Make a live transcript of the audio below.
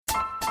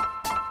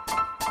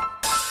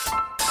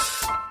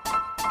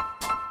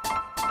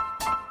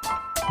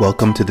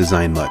Welcome to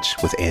Design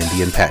Much with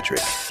Andy and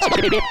Patrick. It's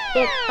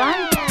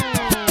fun.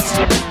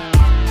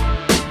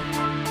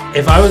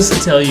 If I was to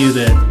tell you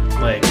that,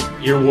 like,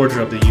 your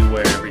wardrobe that you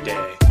wear every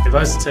day, if I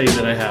was to tell you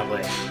that I have,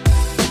 like,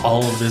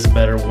 all of this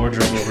better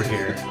wardrobe over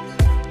here,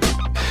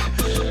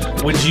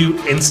 would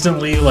you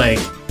instantly, like,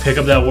 pick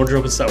up that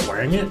wardrobe and start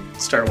wearing it?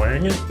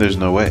 There's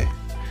no way.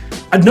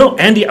 No,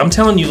 Andy, I'm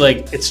telling you,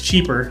 like, it's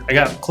cheaper. I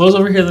got clothes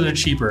over here that are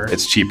cheaper.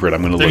 It's cheaper and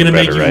I'm going to look They're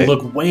better, going to right? make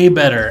you look way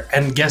better.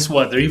 And guess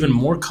what? They're even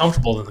more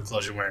comfortable than the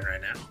clothes you're wearing right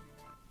now.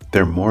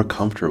 They're more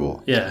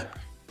comfortable. Yeah.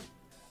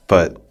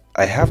 But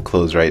I have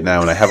clothes right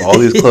now and I have all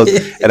these clothes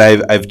and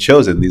I've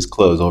chosen these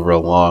clothes over a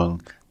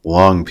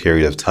long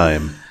period of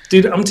time.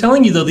 Dude, I'm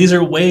telling you, though, these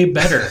are way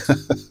better.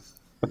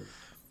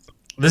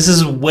 This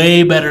is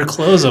way better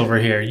clothes over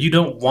here. You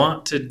don't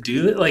want to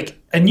do it. Like,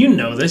 and you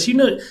know this. You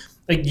know,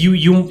 like,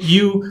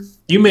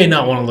 you may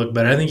not want to look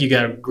better. I think you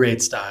got a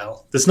great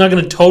style. That's not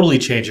going to totally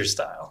change your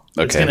style.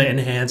 Okay. It's going to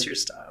enhance your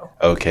style.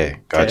 Okay,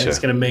 gotcha. Okay? It's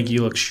going to make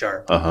you look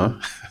sharp. Uh-huh.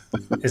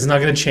 It's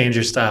not going to change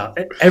your style.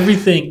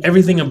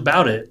 Everything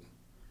about it,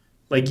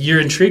 like, you're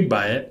intrigued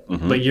by it,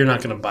 but you're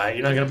not going to buy it.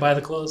 You're not going to buy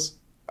the clothes.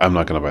 I'm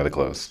not going to buy the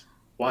clothes.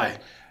 Why?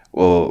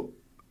 Well,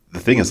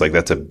 the thing is, like,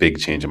 that's a big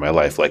change in my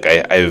life. Like,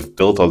 I've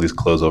built all these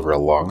clothes over a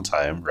long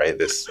time, right?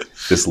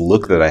 This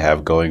look that I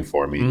have going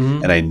for me,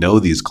 and I know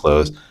these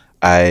clothes.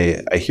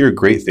 I hear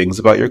great things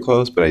about your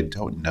clothes, but I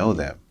don't know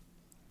them.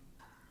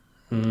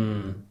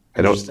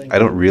 I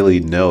don't really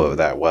know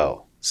that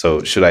well.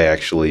 So should I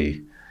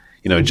actually,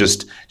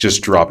 just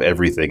drop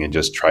everything and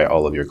just try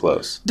all of your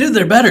clothes? Dude,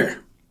 they're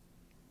better.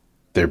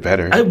 They're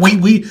better.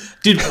 We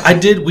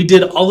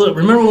did all the.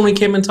 Remember when we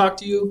came and talked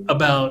to you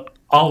about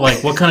all,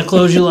 like, what kind of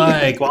clothes you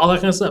like, all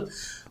that kind of stuff?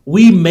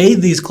 We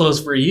made these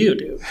clothes for you,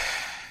 dude.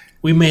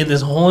 We made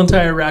this whole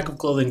entire rack of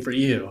clothing for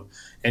you,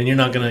 and you're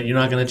not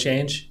gonna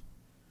change.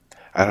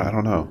 I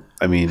don't know.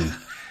 I mean,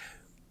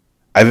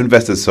 I've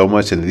invested so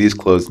much into these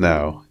clothes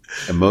now,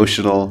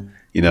 emotional,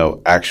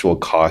 actual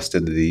cost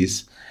into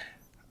these.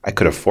 I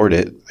could afford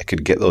it. I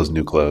could get those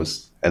new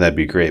clothes, and that'd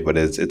be great. But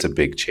it's a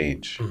big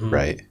change,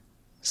 right?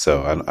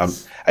 So I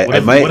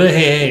might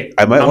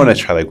want to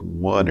try like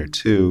one or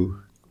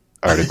two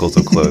articles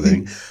of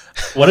clothing.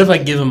 What if I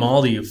give them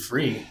all to you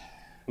free?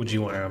 Would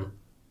you wear them?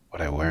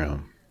 Would I wear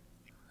them?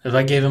 If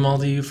I gave them all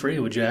to you free,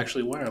 would you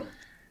actually wear them?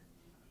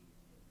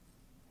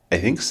 I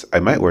think I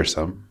might wear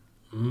some.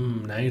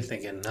 Now you're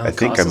thinking. I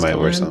think I might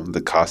wear some. The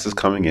cost is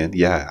coming in.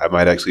 Yeah, I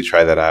might actually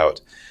try that out.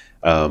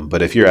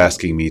 But if you're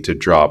asking me to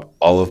drop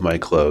all of my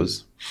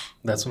clothes,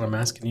 that's what I'm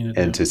asking you to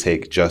do. And to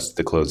take just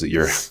the clothes that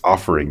you're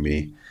offering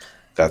me,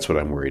 that's what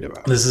I'm worried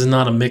about. This is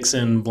not a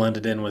mix-in,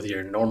 blended in with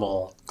your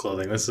normal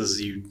clothing. This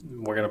is you.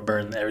 We're gonna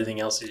burn everything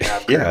else that you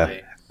have currently.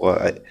 Yeah.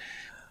 Well,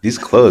 these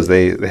clothes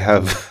they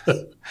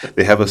have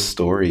they have a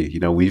story.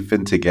 We've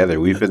been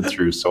together. We've been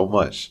through so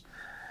much.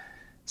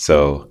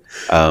 So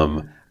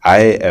I'm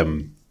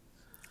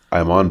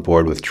on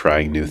board with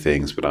trying new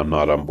things, but I'm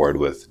not on board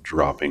with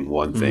dropping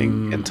one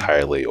thing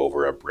entirely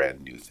over a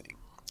brand new thing.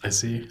 I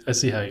see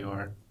how you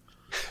are.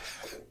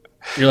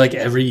 You're like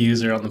every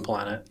user on the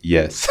planet.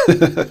 Yes.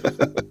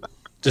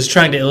 Just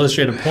trying to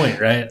illustrate a point,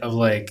 right? Of,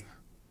 like,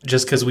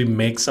 just because we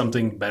make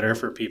something better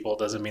for people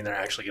doesn't mean they're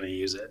actually going to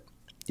use it.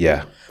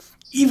 Yeah.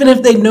 Even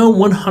if they know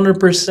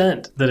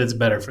 100% that it's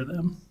better for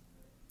them.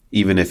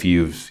 Even if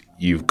you've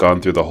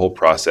gone through the whole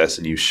process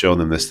and you've shown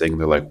them this thing,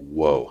 they're like,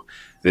 whoa,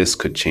 this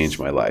could change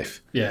my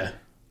life. Yeah.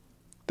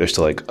 They're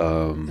still like,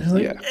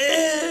 yeah.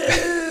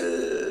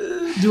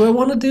 Do I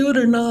want to do it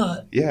or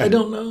not? Yeah. I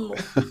don't know.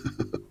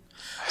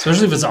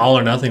 Especially if it's all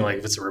or nothing, like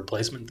if it's a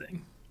replacement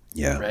thing.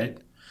 Yeah. Right?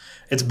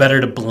 It's better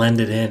to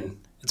blend it in.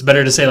 It's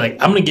better to say, like,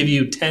 I'm going to give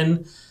you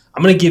 10.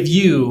 I'm going to give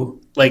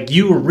you, like,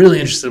 you were really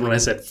interested when I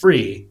said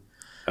free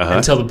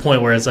until the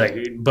point where it's like,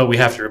 but we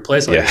have to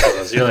replace all your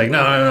clothes. You're like, no,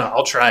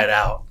 I'll try it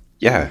out.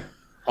 Yeah.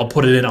 I'll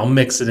put it in. I'll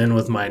mix it in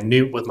with my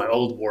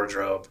old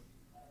wardrobe.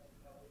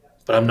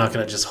 But I'm not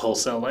going to just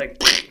wholesale,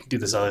 like, do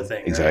this other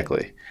thing.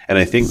 Exactly. Right? And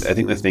I think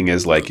the thing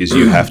is, like,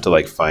 you have to,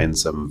 like, find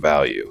some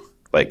value,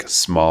 like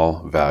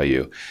small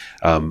value.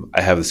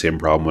 I have the same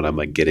problem when I'm,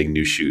 like, getting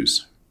new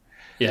shoes.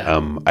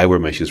 Yeah. I wear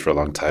my shoes for a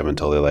long time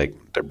until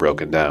they're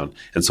broken down.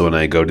 And so when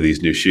I go to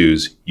these new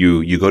shoes,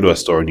 you go to a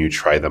store and you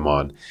try them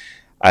on.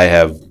 I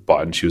have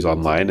bought shoes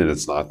online and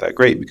it's not that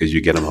great because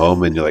you get them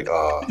home and you're like,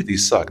 oh,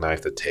 these suck. Now I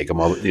have to take them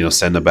all,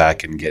 send them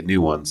back and get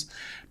new ones.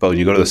 But when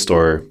you go to the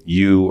store,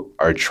 you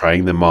are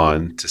trying them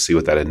on to see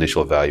what that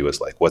initial value is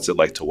like. What's it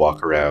like to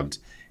walk around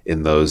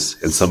in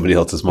somebody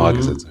else's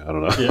moccasins? I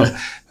don't know. Yeah.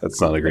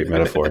 That's not a great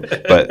metaphor.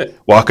 But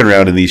walking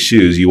around in these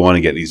shoes, you want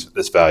to get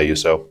this value.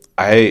 So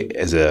I,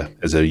 as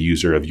a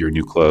user of your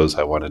new clothes,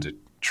 I wanted to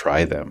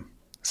try them,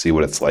 see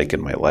what it's like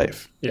in my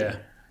life. Yeah.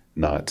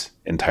 Not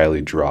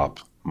entirely drop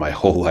my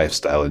whole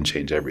lifestyle and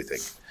change everything.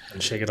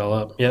 And shake it all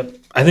up. Yep.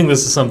 I think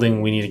this is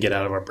something we need to get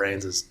out of our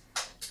brains as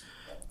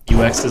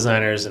UX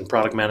designers and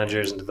product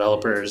managers and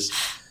developers,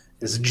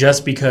 is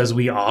just because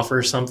we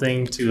offer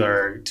something to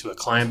a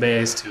client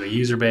base, to a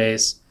user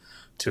base,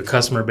 to a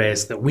customer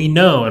base that we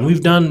know, and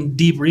we've done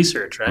deep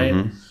research,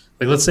 right?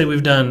 Like, let's say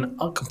we've done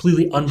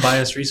completely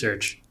unbiased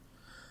research.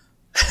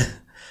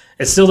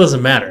 It still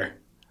doesn't matter.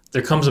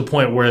 There comes a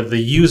point where the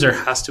user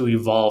has to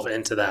evolve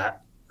into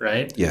that,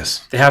 right?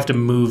 Yes. They have to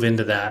move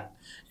into that.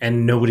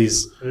 And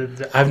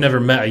I've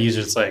never met a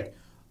user that's like,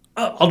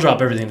 oh, I'll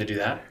drop everything to do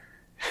that.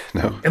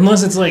 No.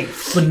 Unless it's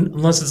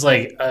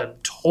like a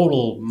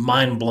total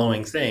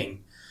mind-blowing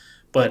thing.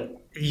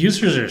 But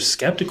users are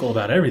skeptical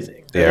about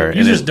everything. They are.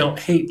 Users don't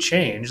hate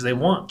change. They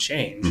want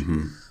change.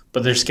 Mm-hmm.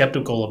 But they're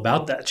skeptical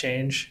about that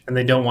change, and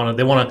they don't want to.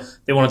 They want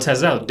to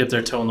test it out, dip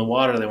their toe in the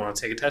water. They want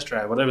to take a test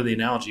drive, whatever the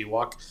analogy.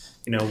 Walk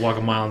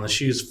a mile in the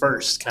shoes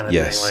first, kind of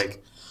Yes. thing.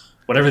 Like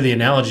whatever the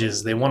analogy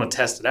is, they want to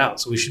test it out.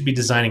 So we should be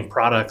designing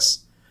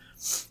products.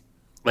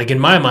 Like in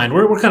my mind,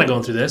 we're kind of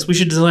going through this. We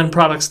should design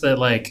products that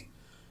like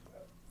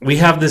we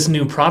have this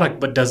new product,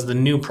 but does the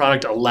new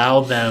product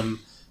allow them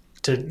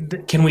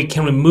to? Can we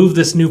move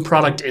this new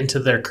product into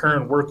their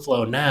current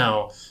workflow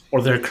now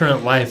or their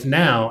current life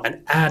now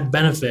and add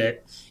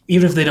benefit?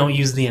 Even if they don't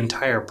use the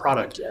entire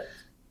product yet.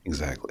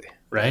 Exactly.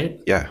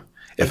 Right? Yeah.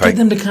 Get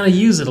them to kind of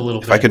use it a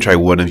little bit. If I can try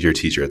one of your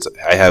t-shirts,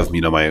 I have,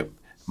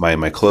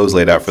 my clothes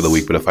laid out for the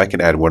week, but if I can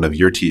add one of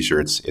your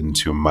t-shirts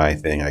into my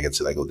thing, I can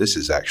say like, oh, this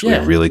is actually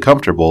really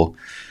comfortable.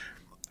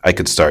 I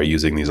could start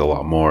using these a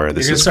lot more.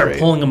 This You're going to is start great.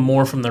 pulling them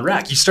more from the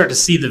rack. You start to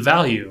see the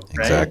value,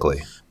 right?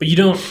 Exactly. But you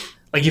don't,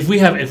 like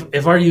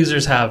if our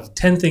users have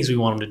 10 things we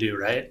want them to do,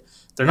 right?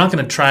 They're not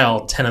going to try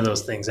all 10 of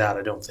those things out,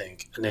 I don't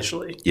think,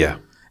 initially. Yeah.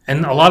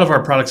 And a lot of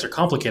our products are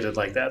complicated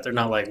like that. They're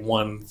not like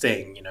one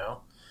thing,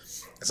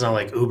 It's not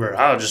like Uber,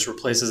 it just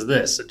replaces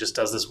this. It just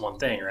does this one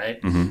thing,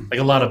 right? Mm-hmm. Like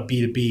a lot of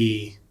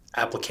B2B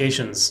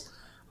applications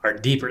are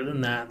deeper than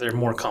that. They're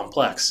more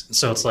complex. And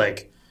so it's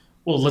like,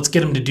 well, let's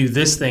get them to do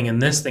this thing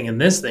and this thing and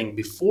this thing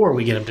before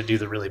we get them to do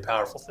the really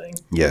powerful thing.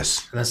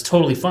 Yes. And that's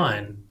totally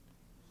fine.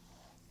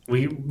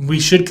 We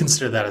should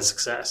consider that a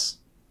success.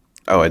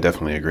 Oh, I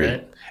definitely agree.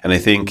 Right? And I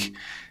think,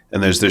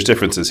 and there's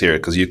differences here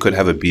because you could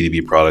have a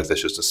B2B product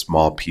that's just a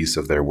small piece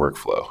of their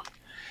workflow.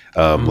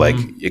 Like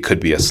it could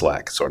be a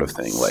Slack sort of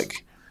thing.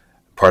 Like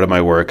part of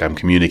my work, I'm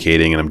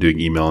communicating and I'm doing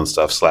email and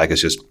stuff. Slack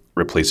is just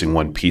replacing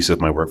one piece of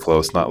my workflow.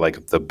 It's not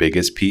like the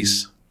biggest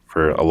piece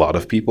for a lot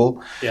of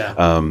people. Yeah.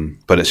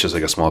 But it's just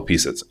like a small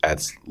piece that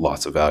adds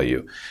lots of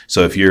value.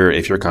 So if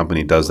your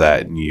company does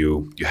that and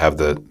you have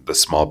the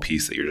small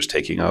piece that you're just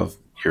taking of,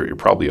 you're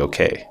probably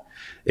okay.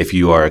 If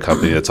you are a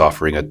company that's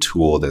offering a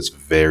tool that's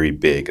very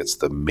big, it's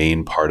the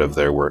main part of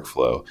their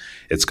workflow,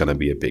 it's going to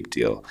be a big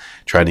deal.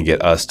 Trying to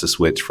get us to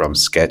switch from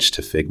Sketch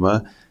to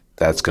Figma,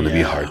 that's going to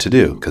be hard to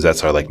do because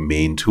that's our like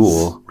main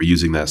tool. We're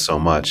using that so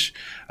much.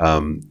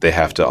 They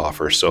have to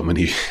offer so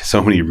many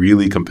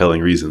really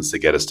compelling reasons to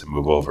get us to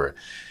move over.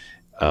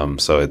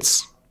 So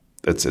it's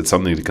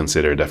something to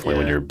consider definitely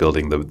when you're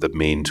building the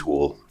main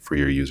tool for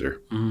your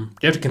user. You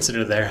have to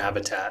consider their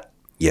habitat.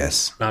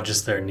 Yes. Not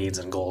just their needs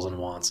and goals and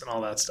wants and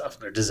all that stuff,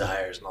 their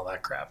desires and all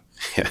that crap.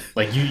 Yeah.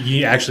 Like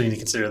you actually need to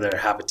consider their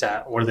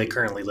habitat, where they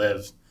currently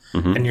live,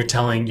 Mm-hmm. and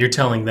you're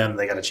telling them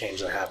they got to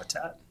change their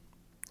habitat.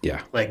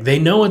 Yeah. Like they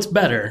know it's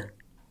better,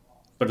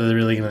 but are they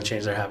really going to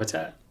change their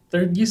habitat?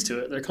 They're used to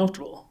it. They're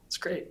comfortable. It's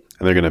great.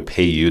 And they're going to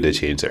pay you to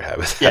change their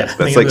habitat. Yeah,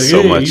 That's like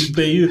so much,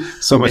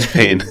 so much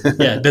pain.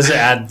 Yeah. Does it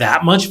add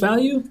that much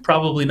value?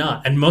 Probably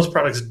not. And most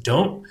products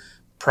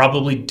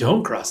probably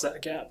don't cross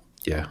that gap.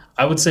 Yeah.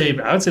 I would say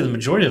the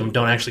majority of them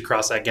don't actually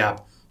cross that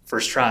gap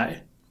first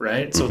try,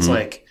 right? So it's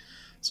like,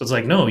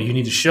 no, you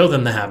need to show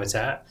them the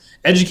habitat.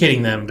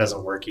 Educating them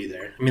doesn't work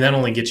either. I mean, that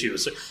only gets you.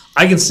 So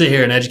I can sit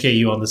here and educate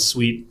you on this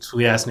sweet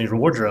ass new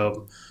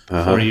wardrobe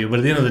for you, but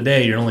at the end of the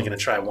day, you're only going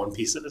to try one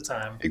piece at a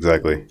time.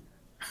 Exactly.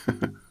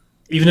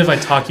 Even if I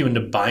talk you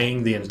into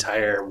buying the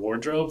entire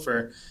wardrobe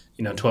for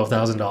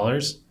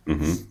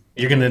 $12,000,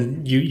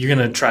 you're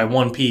gonna try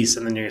one piece,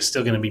 and then you're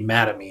still gonna be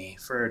mad at me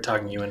for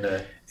talking you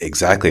into.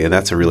 Exactly, and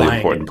that's a really buying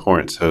important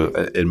point. So,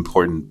 an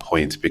important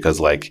point because,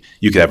 like,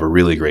 you could have a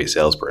really great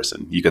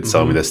salesperson. You could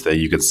sell me this thing.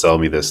 You could sell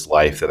me this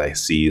life that I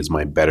see as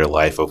my better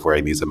life of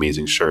wearing these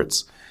amazing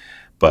shirts.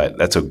 But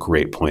that's a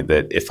great point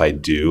that if I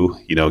do,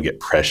 get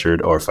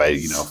pressured, or if I,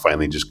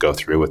 finally just go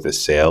through with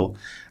this sale,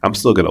 I'm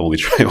still going to only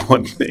try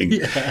one thing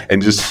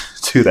and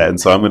just do that. And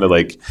so I'm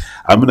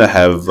going to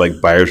have like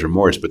buyer's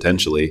remorse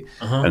potentially,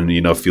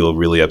 and, feel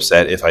really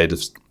upset if I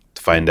just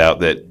find out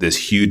that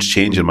this huge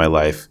change in my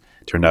life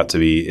turned out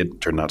to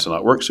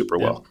not work super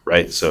well.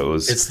 Right. So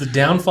it's the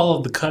downfall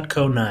of the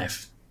Cutco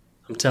knife.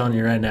 I'm telling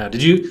you right now.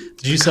 Did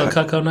you sell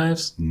Cutco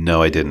knives?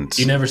 No, I didn't.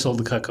 You never sold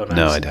the Cutco knives?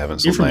 No, I haven't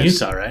sold You're from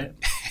knives. Utah, right?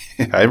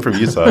 I'm from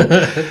Utah.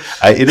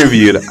 I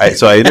interviewed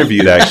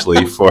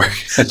actually for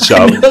a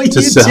job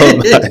to sell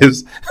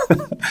knives.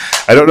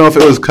 I don't know if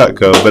it was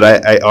Cutco, but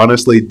I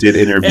honestly did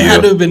interview. It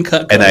had to have been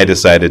Cutco. And I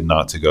decided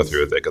not to go through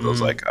with it because I was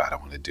like, I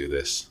don't want to do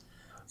this.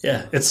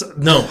 Yeah, it's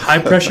high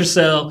pressure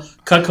sale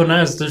Cutco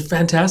knives. They're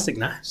fantastic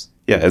knives.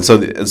 Yeah, and so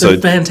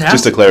fantastic.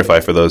 Just to clarify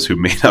for those who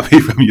may not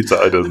be from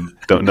Utah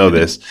don't know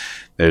this,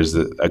 there's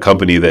a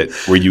company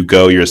where you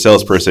go, you're a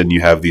salesperson, you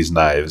have these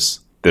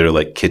knives that are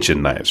like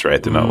kitchen knives,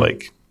 right? They're not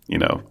like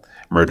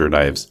murder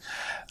knives.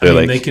 I They're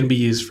mean, like, they can be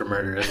used for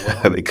murder as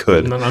well. they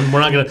could. No, we're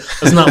not gonna.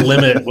 Let's not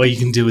limit what you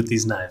can do with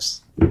these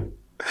knives.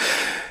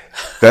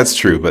 That's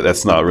true, but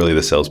that's not really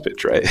the sales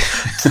pitch, right?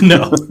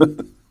 No.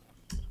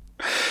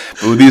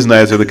 But these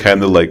knives are the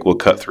kind that like will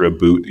cut through a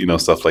boot,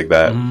 stuff like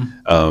that.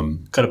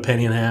 Cut a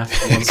penny in half.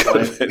 In one Cut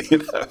a slice. penny in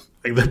half.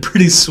 Like they're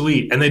pretty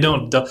sweet, and they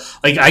don't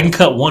like. I can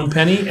cut 1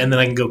 penny, and then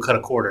I can go cut a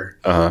quarter,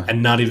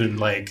 and not even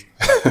like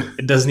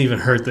it doesn't even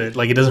hurt it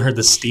doesn't hurt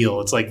the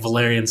steel. It's like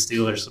Valerian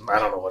steel or something. I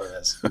don't know what it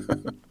is,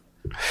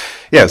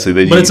 Yeah, so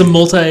then but it's a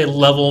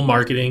multi-level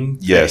marketing.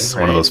 yes,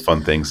 thing, one of right? those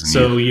fun things. And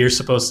So you're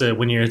supposed to,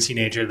 when you're a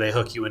teenager, they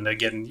hook you into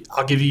getting.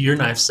 I'll give you your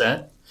knife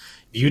set.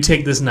 You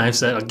take this knife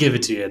set. I'll give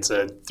it to you. It's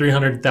a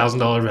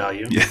 $300,000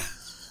 value. Yeah.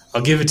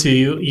 I'll give it to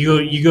you.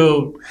 You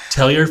go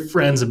tell your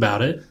friends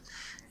about it.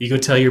 You go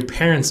tell your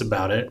parents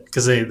about it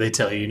because they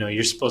tell you,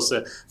 you're supposed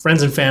to.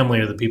 Friends and family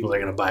are the people that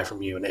are going to buy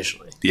from you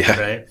initially. Yeah.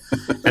 Right.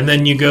 And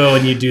then you go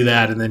and you do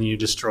that, and then you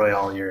destroy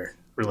all your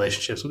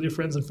relationships with your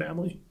friends and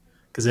family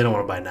because they don't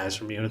want to buy knives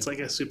from you, and it's like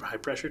a super high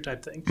pressure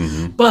type thing.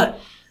 Mm-hmm. But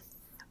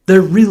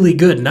they're really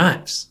good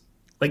knives.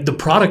 Like the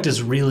product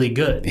is really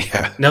good.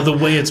 Yeah. Now the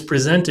way it's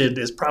presented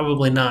is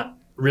probably not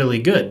really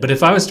good. But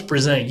if I was to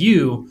present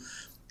you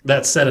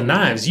that set of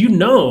knives,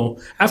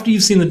 after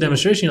you've seen the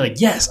demonstration, you're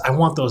like, yes, I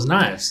want those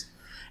knives.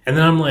 And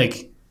then I'm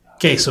like,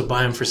 okay, so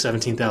buy them for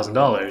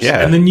 $17,000.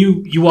 Yeah. And then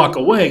you walk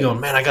away going,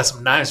 man, I got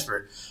some knives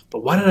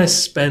but why did I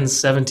spend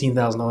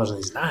 $17,000 on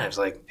these knives?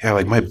 Like, Yeah,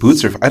 like my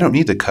boots I don't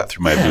need to cut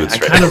through my boots. I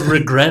Right? kind of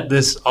regret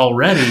this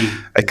already.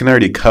 I can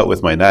already cut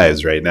with my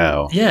knives right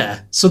now. Yeah.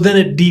 So then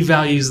it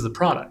devalues the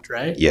product,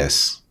 right?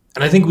 Yes.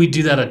 And I think we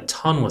do that a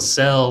ton with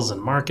sales and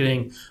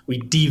marketing. We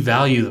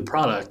devalue the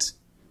product.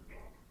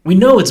 We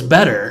know it's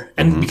better,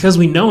 and because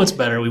we know it's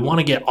better, we want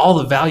to get all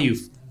the value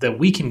that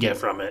we can get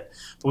from it.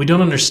 But we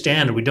don't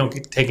understand, or we don't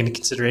take into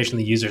consideration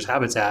the user's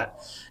habitat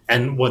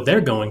and what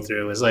they're going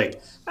through. Is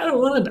like, I don't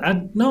want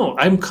to. No,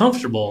 I'm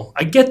comfortable.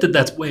 I get that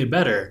that's way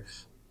better,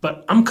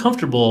 but I'm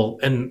comfortable,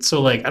 and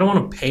so like I don't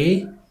want to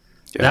pay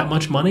that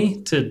much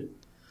money to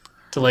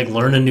like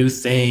learn a new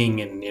thing,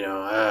 and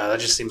that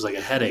just seems like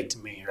a headache to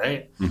me,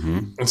 right? Mm-hmm.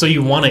 And so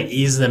you want to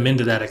ease them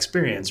into that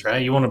experience,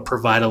 right? You want to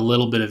provide a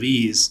little bit of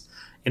ease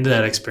into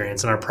that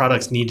experience, and our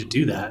products need to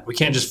do that. We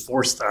can't just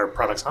force our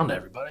products onto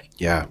everybody.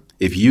 Yeah.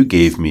 If you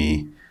gave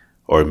me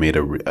or made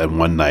a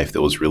one knife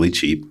that was really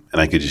cheap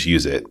and I could just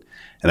use it,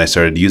 and I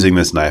started using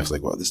this knife, I was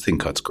like, wow, this thing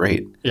cuts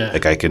great. Yeah.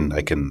 Like I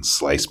can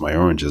slice my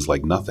oranges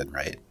like nothing,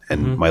 right?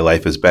 And my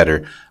life is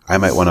better. I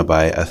might want to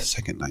buy a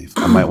second knife.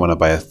 I might want to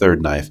buy a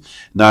third knife,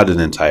 not an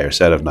entire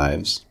set of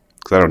knives,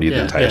 because I don't need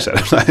an entire set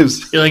of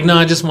knives. You're like, no,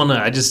 I just want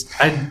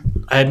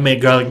to. I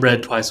make garlic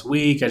bread twice a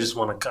week. I just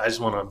want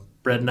a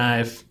bread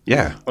knife.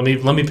 Yeah. Let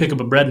me pick up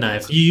a bread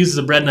knife. You use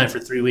the bread knife for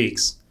 3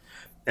 weeks,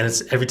 and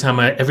it's every time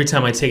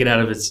I take it out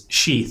of its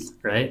sheath,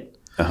 right?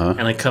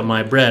 And I cut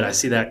my bread, I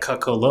see that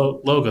Cutco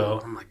logo.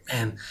 I'm like,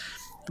 man.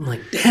 I'm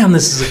like, damn,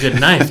 this is a good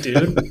knife,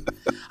 dude.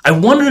 I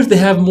wonder if they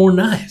have more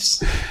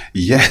knives.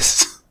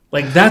 Yes.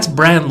 Like that's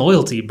brand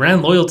loyalty.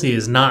 Brand loyalty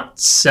is not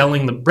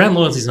selling the brand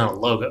loyalty is not a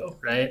logo,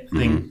 right?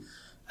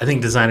 I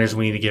think designers,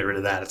 we need to get rid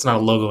of that. It's not a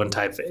logo and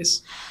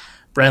typeface.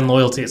 Brand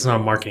loyalty, it's not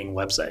a marketing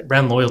website.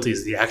 Brand loyalty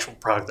is the actual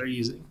product they're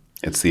using.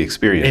 It's the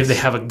experience. If they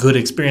have a good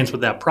experience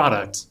with that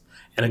product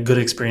and a good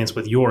experience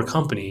with your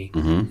company,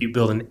 you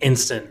build an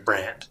instant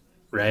brand,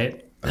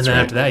 right? And then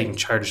after that, you can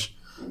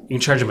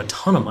charge them a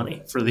ton of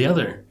money for the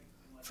other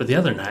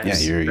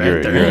knives. Yeah,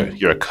 right?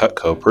 you're a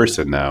Cutco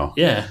person now.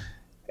 Yeah.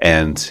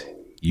 And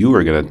you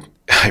are going to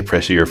high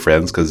pressure your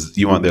friends because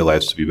you want their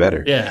lives to be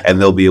better. Yeah. And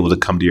they'll be able to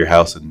come to your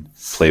house and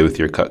play with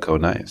your Cutco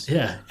knives.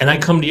 Yeah. And I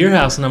come to your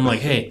house and I'm like,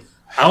 hey,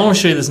 I want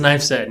to show you this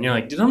knife set. And you're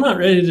like, dude, I'm not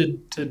ready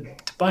to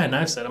buy a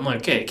knife set. I'm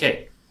like,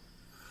 okay.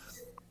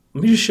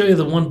 Let me just show you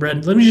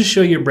let me just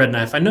show you your bread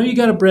knife. I know you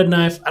got a bread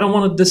knife. I don't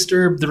want to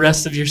disturb the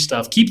rest of your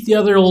stuff. Keep the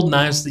other old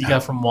knives that you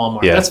got from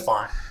Walmart. Yeah. That's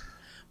fine.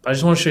 But I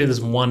just want to show you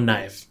this one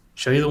knife.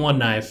 Show you the one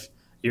knife.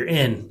 You're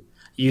in.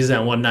 You use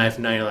that one knife,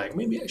 and now you're like,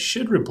 maybe I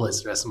should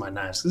replace the rest of my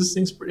knives because this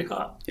thing's pretty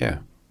hot. Yeah.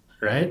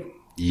 Right?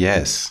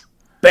 Yes.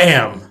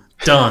 Bam.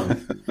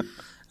 Done.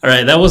 All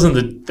right. That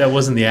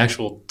wasn't the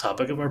actual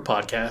topic of our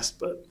podcast,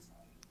 but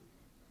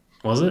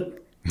was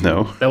it?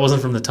 No, That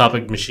wasn't from the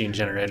topic machine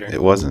generator.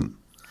 it wasn't.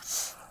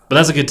 But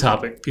that's a good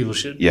topic people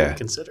should Yeah.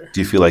 consider. Do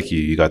you feel like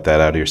you got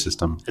that out of your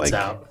system? It's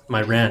out.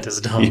 My rant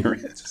is done. Your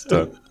rant is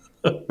done.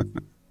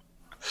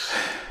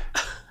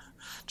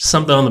 Just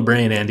something on the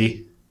brain,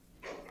 Andy.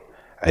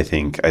 I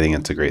think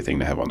it's a great thing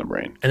to have on the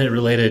brain. And it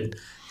related.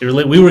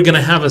 We were going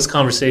to have this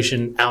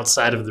conversation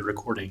outside of the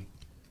recording.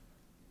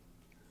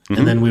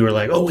 And then we were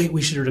like, oh, wait,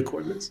 we should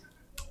record this.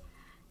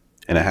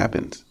 And it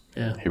happened.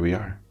 Yeah. Here we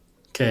are.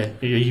 Okay.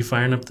 Are you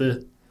firing up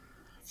the...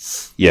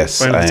 Yes,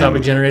 Firing up the I topic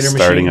am generator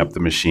starting machine? up the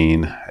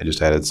machine. I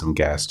just added some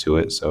gas to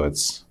it, so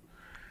it's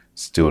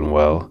doing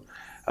well.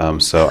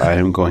 So I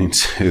am going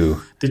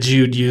to... Did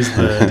you use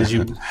the...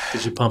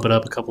 did you pump it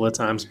up a couple of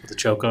times with the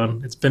choke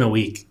on? It's been a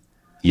week.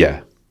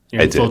 Yeah,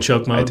 You're in full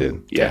choke mode? I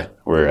did. Yeah,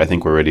 Okay. I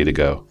think we're ready to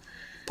go.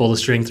 Pull the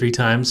string 3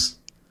 times.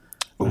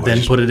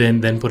 then put it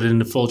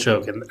into full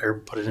choke or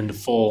put it into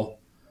full.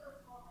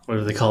 What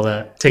do they call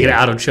that? Take it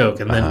out of choke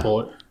and then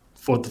pull it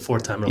the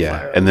fourth time. It'll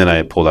fire up. And then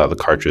I pulled out the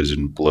cartridge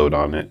and blowed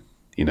on it.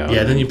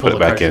 Yeah, then you pull the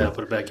cartridge out,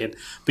 put it back in.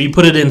 But you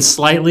put it in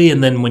slightly,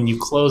 and then when you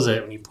close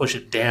it, when you push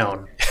it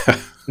down,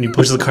 when you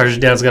push the cartridge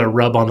down, it's got to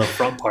rub on the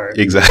front part.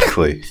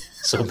 Exactly.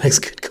 So it makes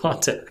good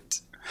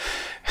contact.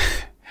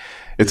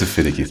 It's a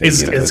finicky thing.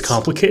 It's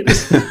complicated.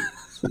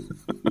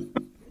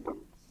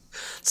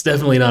 It's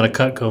definitely not a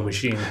Cutco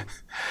machine.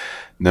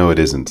 No, it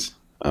isn't.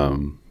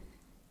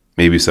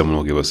 Maybe someone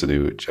will give us a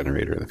new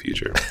generator in the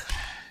future.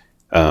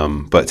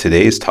 But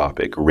today's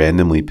topic,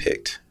 randomly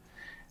picked,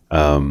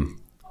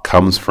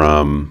 comes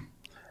from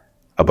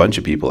a bunch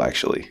of people,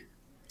 actually.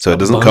 So it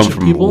doesn't come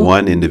from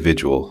one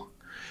individual,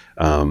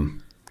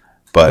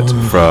 but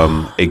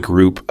from a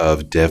group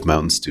of Dev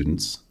Mountain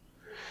students.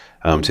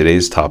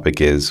 Today's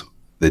topic is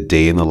the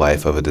day in the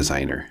life of a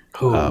designer.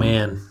 Oh,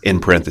 man. In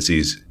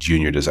parentheses,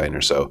 junior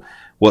designer. So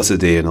what's the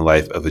day in the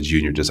life of a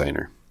junior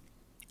designer?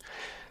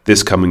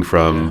 This coming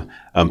from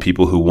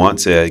people who want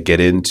to get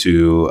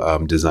into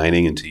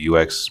designing, into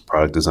UX,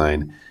 product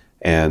design,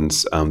 and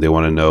they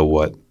want to know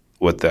what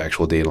the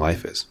actual day in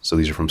life is. So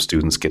these are from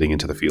students getting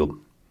into the field.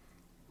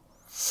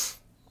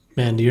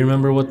 Man, do you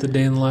remember what the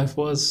day in the life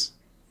was?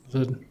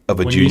 Of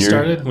a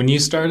junior? When you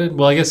started?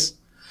 Well, I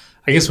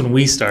guess when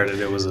we started,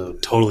 it was a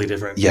totally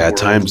different world.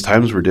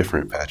 Times were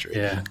different, Patrick.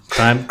 Yeah,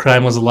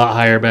 crime was a lot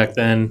higher back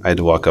then. I had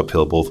to walk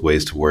uphill both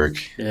ways to work.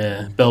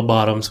 Yeah, bell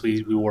bottoms.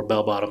 We wore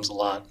bell bottoms a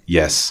lot.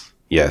 Yes.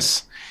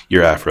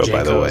 Your afro,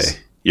 by the way.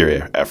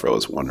 Your afro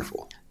is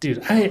wonderful.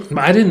 Dude, I've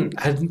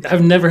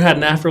never had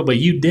an afro, but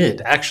you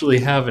did actually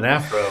have an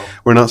afro.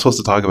 We're not supposed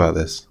to talk about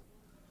this.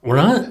 We're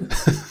not?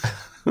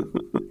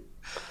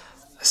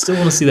 I still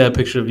want to see that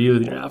picture of you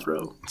with your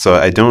afro. So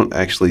I don't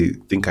actually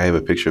think I have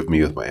a picture of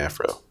me with my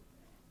afro.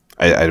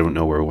 I don't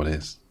know where one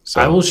is.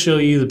 So I will show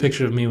you the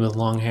picture of me with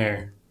long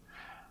hair.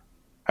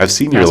 I've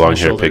seen your long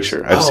hair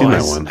picture. I've seen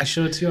that one. I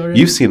showed it to you already?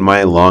 You've seen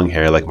my long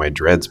hair, like my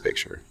dreads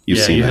picture. You've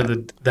seen that.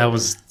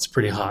 It's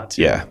pretty hot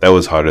too. Yeah, that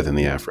was hotter than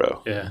the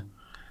afro. Yeah.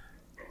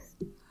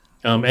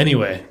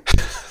 Anyway,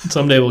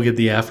 someday we'll get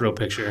the afro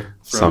picture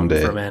from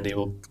Andy.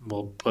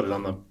 We'll put it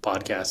on the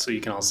podcast so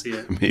you can all see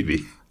it.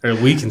 Maybe. Or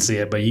we can see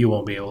it, but you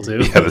won't be able to.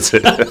 Yeah, that's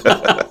it.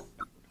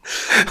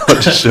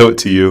 I'll just show it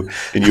to you,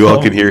 and you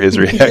all can hear his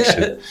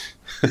reaction.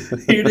 Yeah.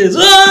 Here it is.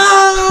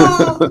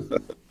 Ah!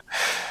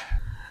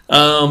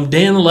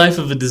 Day in the life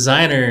of a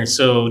designer.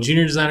 So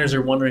junior designers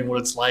are wondering what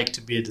it's like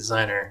to be a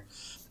designer.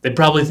 They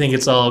probably think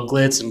it's all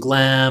glitz and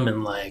glam,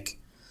 and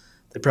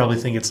they probably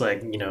think it's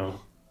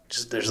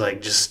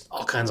there's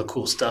all kinds of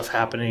cool stuff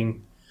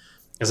happening.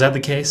 Is that the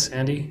case,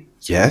 Andy?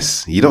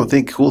 Yes. You don't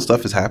think cool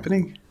stuff is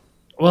happening?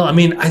 Well, I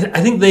mean,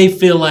 I think they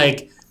feel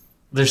like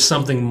there's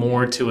something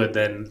more to it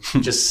than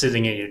just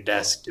sitting at your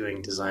desk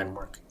doing design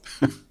work.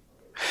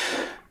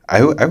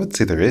 I would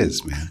say there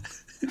is, man.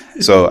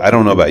 So I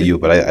don't know about you,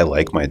 but I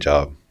like my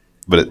job.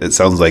 But it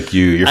sounds like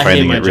you're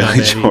finding it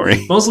really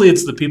boring. Mostly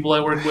it's the people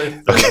I work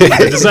with. Okay.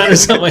 The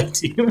designers on my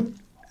team.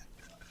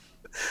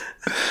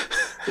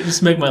 They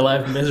just make my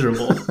life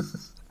miserable.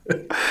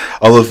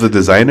 All of the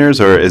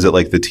designers, or is it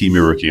like the team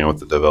you're working on with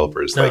the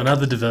developers? No, not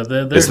the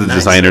developers. It's the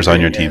designers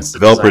on your team.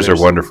 Developers are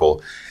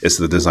wonderful. It's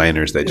the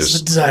designers that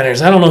the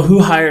designers. I don't know who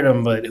hired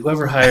them, but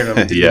whoever hired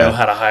them didn't know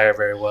how to hire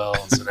very well,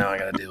 so now I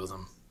got to deal with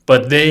them.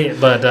 But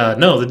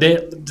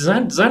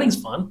designing's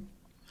fun.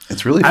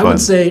 It's really fun. I would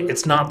say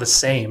it's not the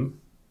same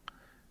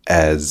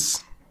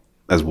as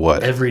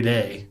what? Every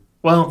day.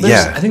 Well,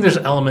 I think there's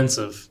elements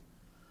of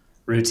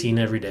routine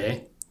every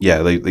day. Yeah,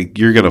 like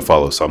you're going to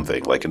follow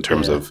something, like in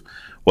terms of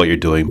what you're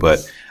doing.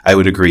 But I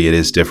would agree it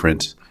is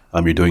different.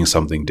 You're doing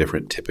something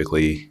different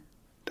typically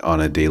on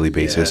a daily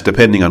basis,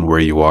 depending on where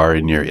you are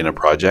in a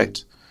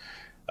project.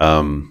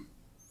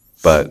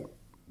 But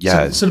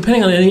yeah. So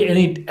depending on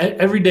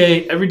every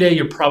day,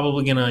 you're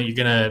probably gonna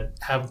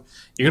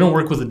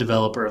work with a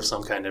developer of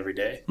some kind every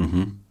day.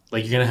 Mm-hmm.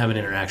 Like you're gonna have an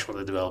interaction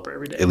with a developer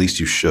every day. At least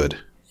you should.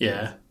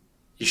 Yeah,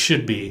 you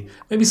should be.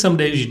 Maybe some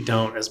days you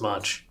don't as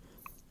much.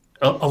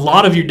 A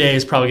lot of your day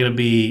is probably going to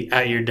be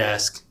at your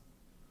desk,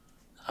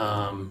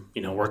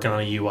 working on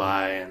a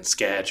UI and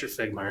Sketch or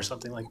Figma or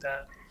something like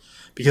that.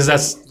 Because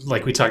that's,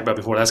 like we talked about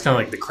before, that's kind of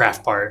like the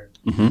craft part.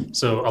 Mm-hmm.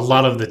 So a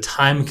lot of the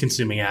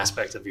time-consuming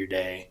aspect of your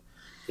day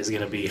is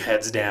going to be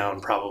heads down,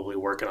 probably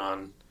working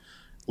on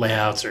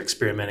layouts or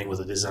experimenting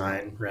with a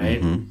design,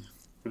 right? Mm-hmm.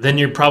 Then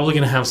you're probably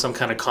going to have some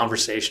kind of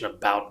conversation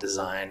about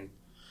design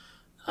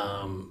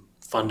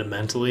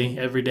fundamentally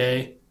every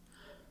day.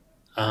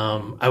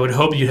 I would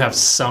hope you have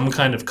some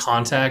kind of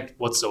contact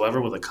whatsoever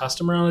with a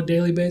customer on a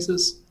daily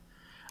basis.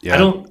 Yeah.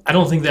 I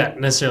don't think that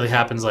necessarily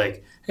happens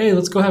like, hey,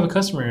 let's go have a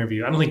customer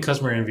interview. I don't think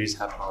customer interviews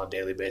happen on a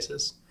daily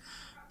basis.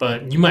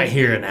 But you might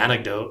hear an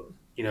anecdote.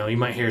 You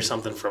might hear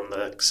something from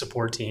the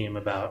support team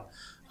about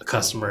a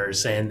customer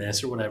saying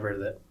this or whatever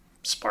that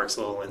sparks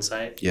a little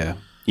insight. Yeah.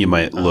 You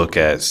might look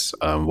at,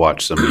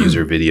 watch some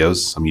user videos,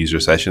 some user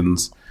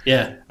sessions.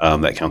 Yeah.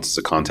 That counts as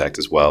a contact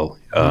as well.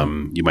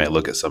 You might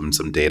look at some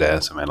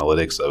data, some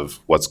analytics of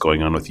what's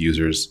going on with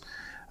users.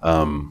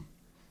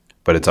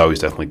 But it's always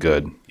definitely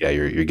good. Yeah,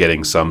 you're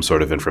getting some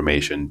sort of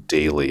information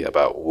daily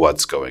about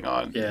what's going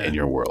on in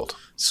your world.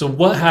 So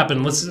what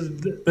happened?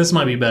 This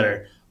might be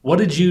better. What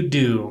did you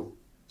do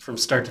from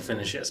start to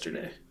finish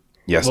yesterday?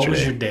 What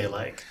was your day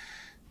like?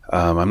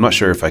 I'm not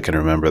sure if I can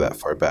remember that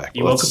far back.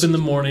 You woke up in the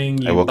morning.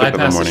 You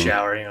bypassed the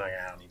shower. You're like,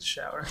 I don't need to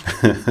shower.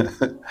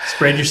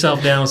 Sprayed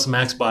yourself down with some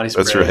Axe body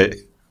spray. That's right.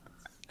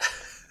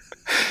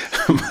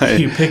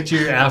 You picked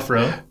your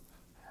afro.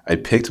 I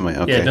picked my.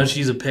 Okay. Yeah, don't you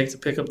use a pick to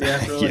pick up the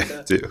afro like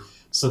that? Yeah, I do.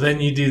 So then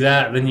you do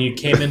that. Then you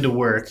came into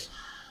work.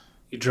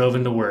 You drove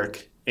into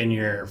work in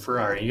your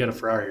Ferrari. You got a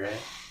Ferrari, right?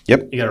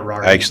 Yep. You got a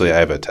Rari. Actually, I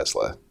have a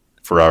Tesla.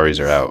 Ferraris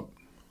are out.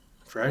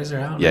 Ferraris are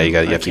out? Yeah, you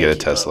have to get a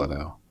Tesla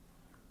now.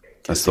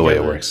 That's the way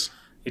it works.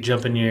 You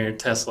jump in your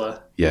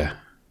Tesla. Yeah.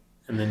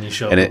 And then you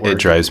show up and at work. It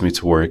drives me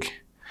to work.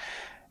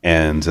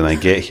 And then I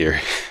get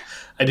here.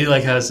 I do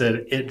like how it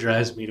said, it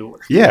drives me to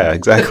work. Yeah,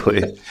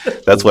 exactly.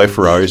 That's why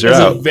Ferraris are out.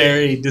 That's a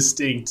very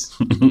distinct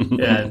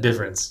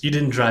difference. You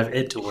didn't drive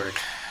it to work.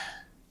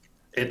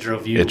 It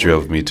drove you to work. It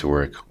drove me to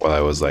work while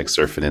I was like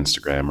surfing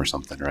Instagram or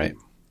something, right?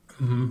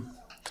 Mm-hmm.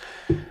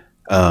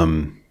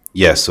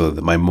 Yeah, so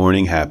my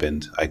morning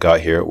happened. I got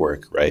here at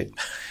work, right?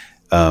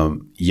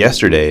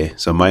 Yesterday,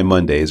 so my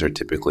Mondays are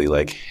typically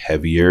like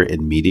heavier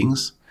in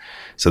meetings.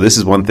 So this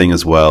is one thing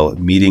as well.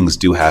 Meetings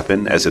do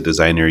happen. As a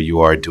designer, you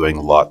are doing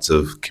lots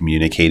of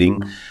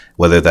communicating,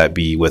 whether that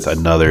be with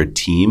another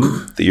team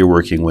that you're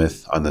working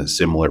with on a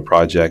similar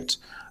project,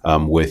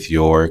 with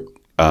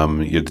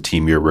the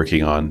team you're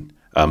working on.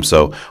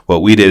 So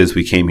what we did is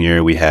we came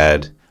here, we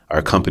had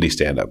our company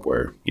stand up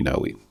where,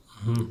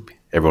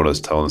 everyone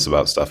was telling us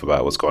about stuff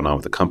about what's going on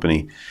with the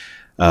company.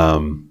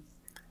 And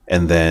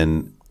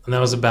that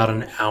was about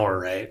an hour,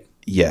 right?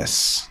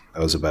 Yes,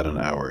 that was about an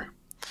hour.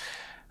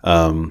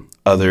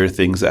 Other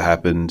things that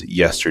happened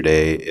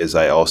yesterday is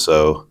I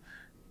also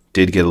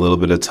did get a little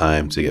bit of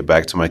time to get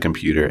back to my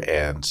computer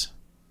and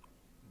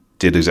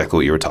did exactly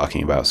what you were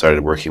talking about.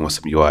 Started working with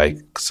some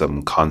UI,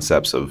 some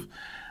concepts of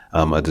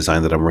a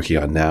design that I'm working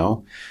on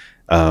now.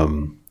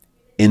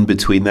 In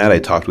between that, I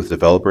talked with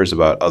developers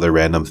about other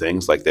random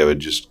things. Like they would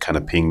just kind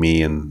of ping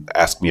me and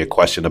ask me a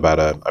question about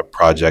a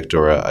project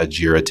or a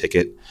Jira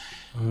ticket.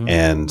 Mm-hmm.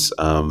 And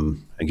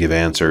I give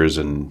answers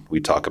and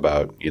we talk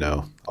about,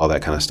 all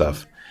that kind of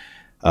stuff.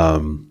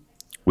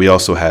 We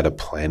also had a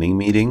planning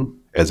meeting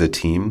as a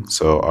team.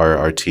 So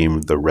our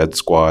team, the Red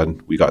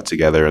Squad, we got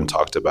together and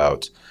talked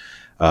about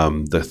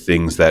the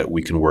things that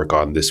we can work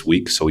on this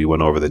week. So we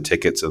went over the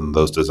tickets and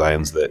those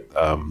designs that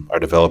our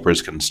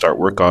developers can start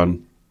work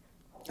on.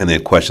 And they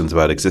had questions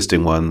about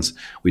existing ones.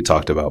 We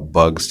talked about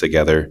bugs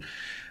together.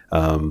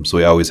 So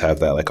we always have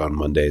that like on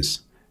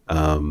Mondays.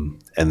 And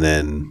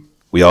then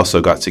we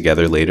also got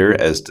together later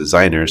as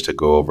designers to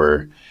go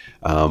over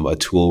a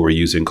tool we're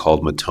using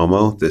called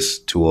Matomo. This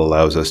tool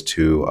allows us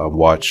to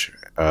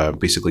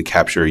basically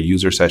capture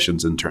user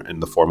sessions in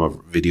the form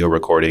of video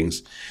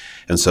recordings.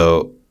 And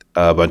so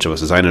a bunch of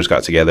us designers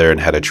got together and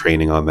had a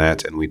training on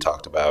that. And we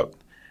talked about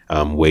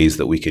ways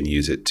that we can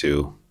use it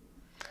to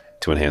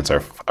enhance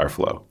our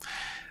flow.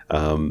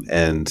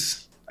 And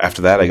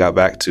after that, I got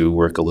back to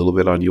work a little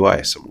bit on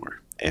UI some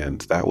more.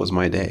 And that was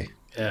my day.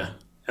 Yeah.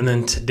 And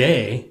then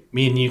today,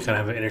 me and you kind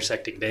of have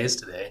intersecting days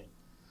today.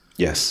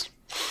 Yes.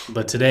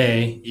 But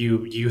today,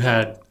 you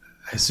had,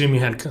 I assume you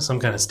had some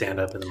kind of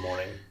stand-up in the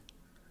morning.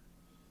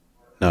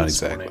 Not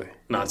exactly. Morning.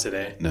 Not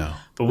today. No.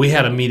 But we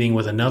had a meeting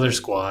with another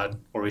squad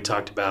where we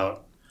talked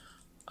about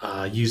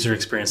user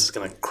experience is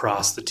going to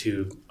cross the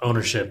two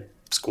ownership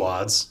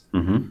squads.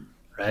 Mm-hmm.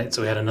 Right?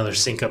 So we had another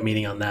sync-up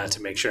meeting on that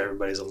to make sure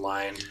everybody's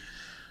aligned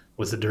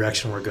with the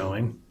direction we're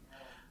going.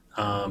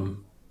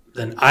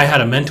 Then I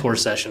had a mentor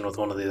session with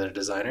one of the other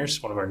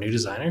designers, one of our new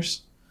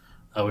designers.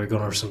 We were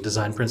going over some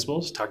design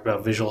principles, talked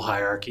about visual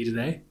hierarchy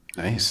today.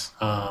 Nice.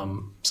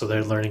 So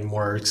they're learning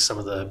more, some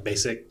of the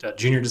basic,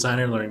 junior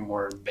designer learning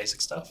more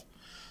basic stuff.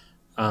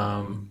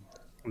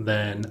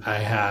 Then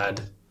I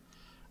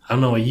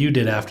don't know what you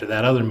did after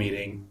that other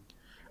meeting.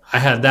 I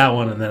had that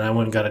one, and then I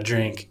went and got a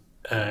drink,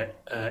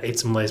 ate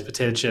some Lay's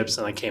potato chips,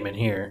 and I came in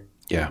here.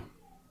 Yeah.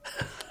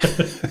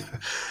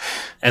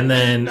 And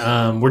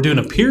then we're doing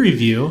a peer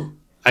review.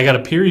 I got a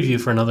peer review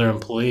for another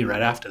employee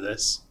right after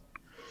this.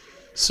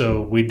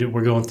 So we're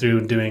going through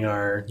and doing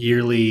our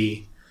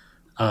yearly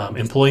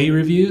employee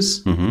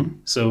reviews. Mm-hmm.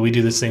 So we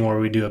do this thing where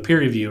we do a peer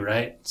review,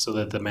 right? So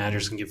that the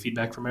managers can get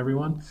feedback from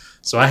everyone.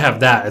 So I have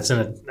that.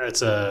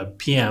 It's a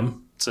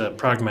PM. It's a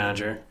product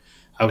manager.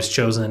 I was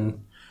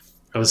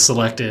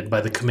selected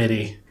by the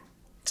committee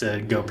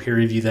to go peer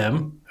review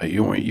them.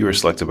 You were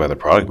selected by the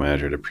product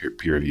manager to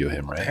peer review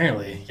him, right?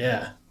 Apparently,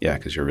 yeah. Yeah,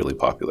 because you're really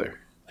popular.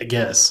 I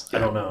guess. Yeah.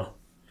 I don't know.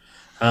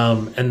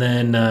 And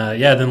then,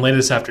 then later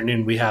this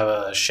afternoon, we have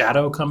a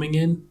shadow coming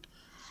in.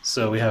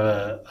 So we have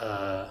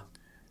a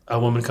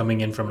woman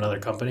coming in from another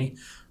company,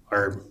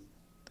 or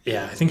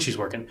Yeah, I think she's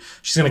working.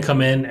 She's going to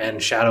come in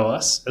and shadow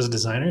us as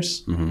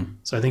designers. Mm-hmm.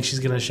 So I think she's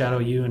going to shadow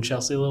you and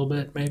Chelsea a little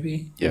bit, maybe,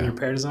 in Yeah. your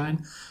pair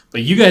design.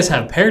 But you guys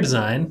have pair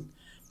design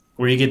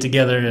where you get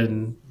together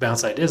and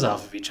bounce ideas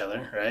off of each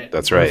other, right?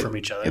 That's Learn right. From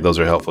each other. Yeah, those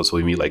are helpful. So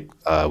we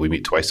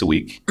meet twice a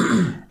week,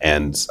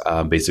 and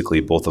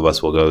basically both of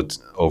us will go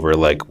over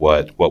like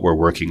what we're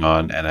working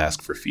on and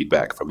ask for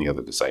feedback from the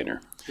other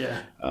designer.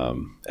 Yeah.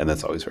 And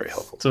that's always very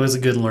helpful. So it's a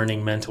good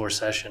learning mentor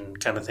session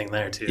kind of thing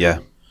there, too. Yeah.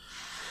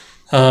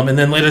 And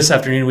then later this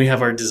afternoon, we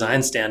have our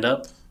design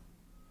stand-up.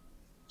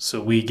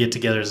 So we get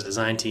together as a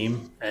design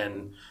team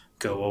and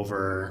go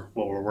over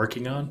what we're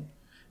working on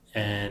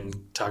and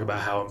talk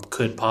about how it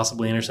could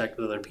possibly intersect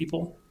with other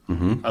people,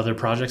 Mm-hmm. other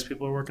projects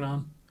people are working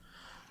on.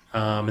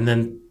 And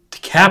then to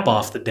cap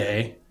off the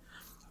day,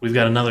 we've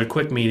got another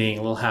quick meeting,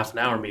 a little half an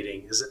hour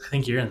meeting. I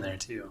think you're in there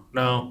too.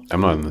 No,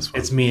 I'm not in this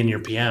one. it's me and your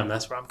PM.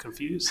 That's where I'm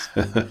confused.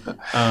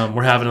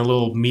 We're having a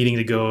little meeting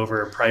to go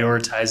over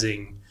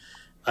prioritizing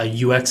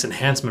a UX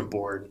enhancement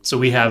board. So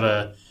we have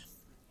a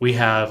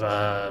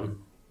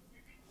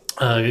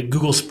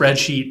Google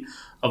spreadsheet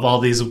of all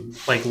these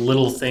like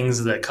little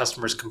things that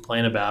customers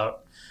complain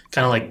about,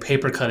 kind of like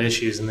paper cut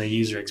issues in the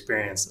user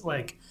experience, that,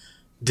 like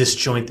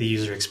disjoint the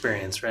user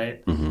experience,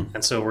 right? Mm-hmm.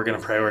 And so we're going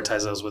to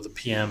prioritize those with a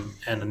PM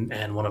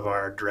and one of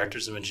our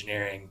directors of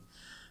engineering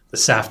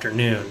this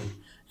afternoon,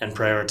 and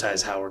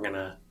prioritize how we're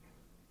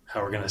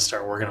gonna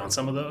start working on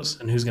some of those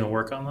and who's going to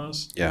work on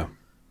those. Yeah.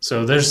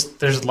 So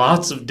there's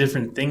lots of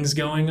different things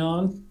going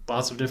on,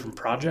 lots of different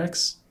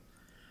projects.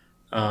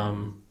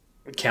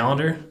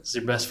 Calendar is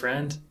your best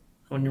friend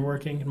when you're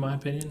working, in my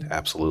opinion.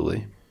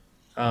 Absolutely.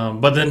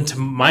 But then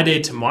my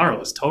day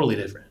tomorrow is totally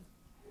different.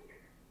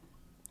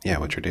 Yeah.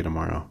 What's your day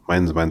tomorrow?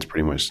 Mine's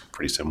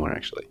pretty similar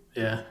actually.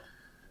 Yeah,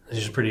 it's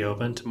just pretty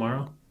open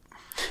tomorrow.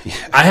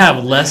 Yeah. I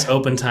have less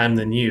open time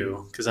than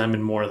you because I'm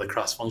in more of the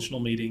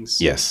cross-functional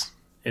meetings Yes.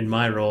 in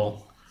my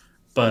role.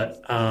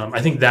 But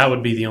I think that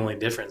would be the only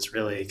difference,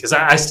 really, because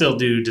I still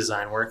do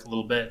design work a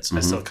little bit, so I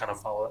still kind of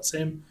follow that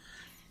same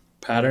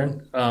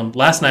pattern.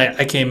 Last night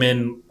I came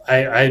in.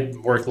 I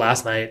worked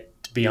last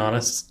night, to be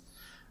honest.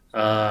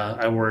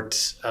 I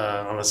worked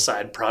on a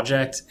side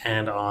project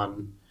and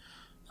on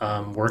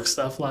work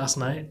stuff last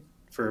night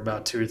for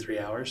about 2 or 3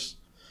 hours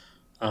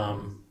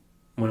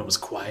when it was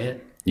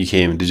quiet. Did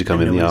you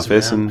come in the Nobody's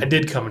office? around. And I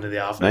did come into the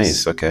office.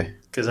 Nice. Okay.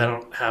 Because I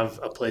don't have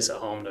a place at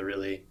home to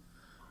really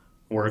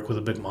work with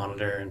a big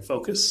monitor and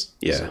focus.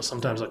 Yeah. So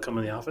sometimes I'll come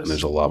in the office. And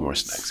there's a lot more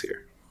snacks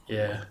here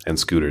Yeah. and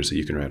scooters that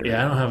you can ride around.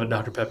 Yeah, I don't have a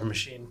Dr. Pepper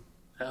machine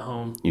at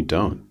home. You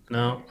don't?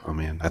 No. Oh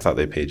man, I thought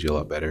they paid you a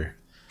lot better.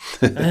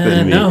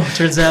 than me. No,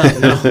 turns out,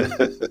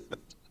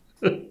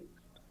 no.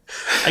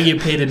 I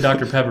get paid in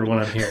Dr. Pepper when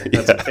I'm here.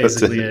 That's Yeah,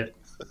 basically it.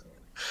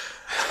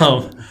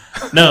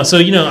 No, so,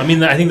 I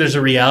mean, I think there's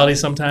a reality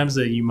sometimes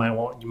that you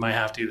might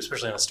have to,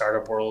 especially in a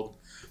startup world.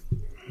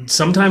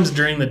 Sometimes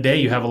during the day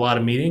you have a lot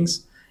of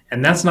meetings,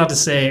 and that's not to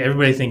say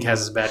everybody has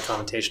this bad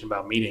connotation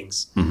about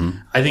meetings. Mm-hmm.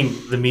 I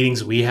think the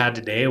meetings we had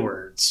today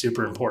were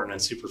super important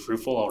and super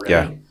fruitful already.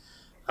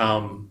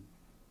 Yeah.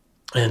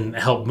 And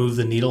help move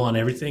the needle on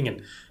everything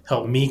and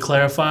help me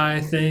clarify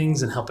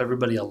things and help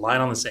everybody align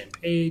on the same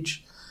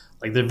page.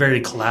 Like, they're very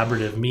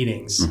collaborative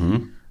meetings.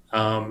 Mm-hmm.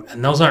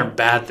 And those aren't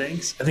bad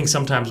things. I think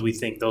sometimes we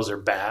think those are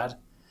bad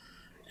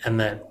and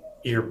that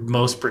you're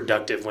most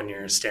productive when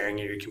you're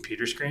staring at your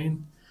computer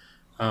screen.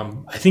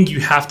 I think you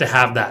have to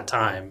have that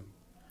time.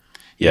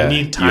 Yeah.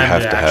 You need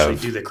time to actually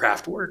do the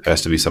craft work. There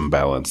has to be some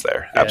balance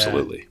there. Yeah.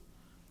 Absolutely.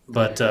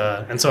 But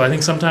and so I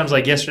think sometimes,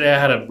 like yesterday, I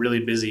had a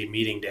really busy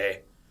meeting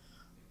day.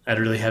 I had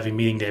a really heavy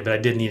meeting day, but I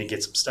did need to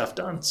get some stuff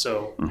done.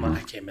 So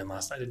I came in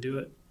last night to do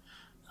it,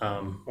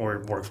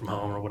 or work from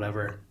home or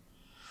whatever.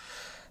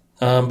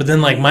 But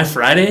then, like, my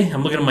Friday,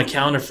 I'm looking at my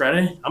calendar.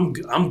 Friday,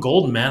 I'm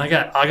golden, man. I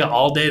got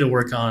all day to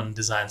work on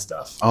design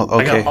stuff. Oh,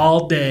 okay. I got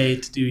all day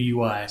to do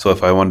UI. So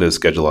if I wanted to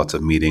schedule lots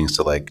of meetings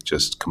to like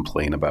just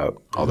complain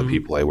about all the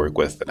people I work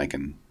with, then I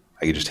can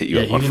just hit you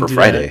up on for do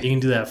Friday. that. You can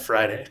do that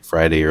Friday.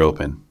 Friday you're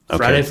open. Okay.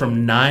 Friday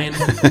from 9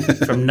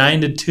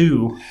 to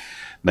 2.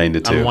 9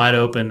 to 2. I'm wide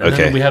open. And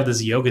Okay. then we have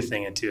this yoga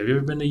thing at 2. Have you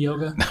ever been to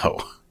yoga? No.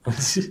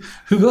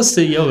 Who goes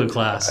to yoga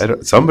class?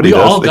 Somebody We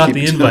does. all They got keep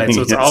the invite, doing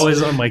so it's it.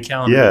 always on my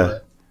calendar. Yeah.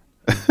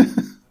 but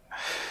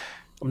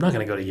I'm not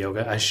going to go to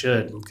yoga. I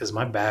should, because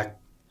my back,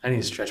 I need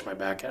to stretch my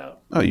back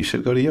out. Oh, you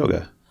should go to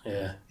yoga.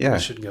 Yeah. Yeah. I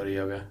should go to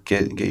yoga.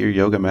 Get your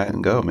yoga mat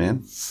and go,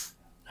 man.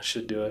 I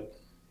should do it.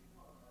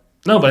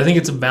 No, but I think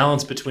it's a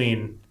balance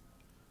between,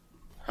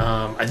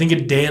 I think a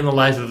day in the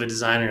life of a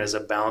designer is a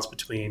balance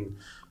between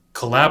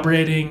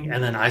collaborating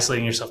and then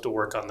isolating yourself to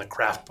work on the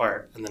craft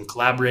part, and then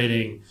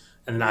collaborating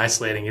and then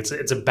isolating. It's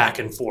a back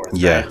and forth.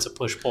 Yeah. Right? It's a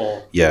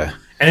push-pull. Yeah.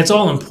 And it's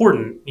all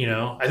important,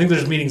 I think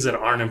there's meetings that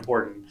aren't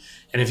important.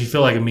 And if you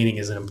feel like a meeting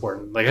isn't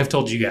important, like I've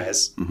told you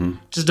guys,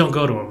 just don't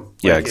go to them.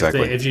 Yeah, Like,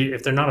 exactly.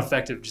 If they're not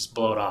effective, just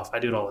blow it off. I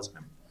do it all the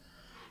time.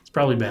 It's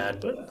probably bad,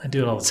 but I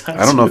do it all the time.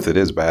 I don't know if it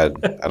is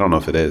bad. I don't know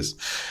if it is.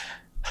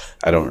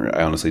 I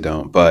honestly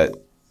don't.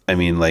 But I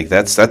mean, like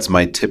that's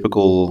my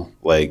typical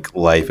like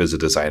life as a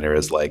designer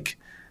is like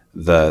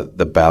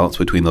the balance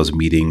between those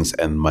meetings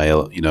and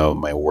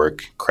my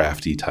work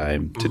crafty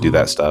time to do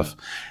that stuff.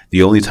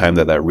 The only time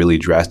that really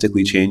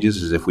drastically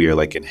changes is if we are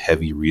like in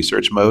heavy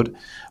research mode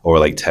or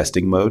like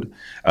testing mode.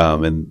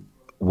 And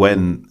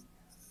when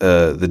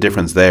the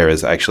difference there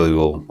is actually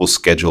we'll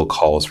schedule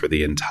calls for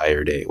the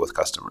entire day with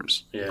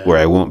customers where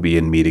I won't be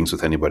in meetings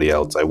with anybody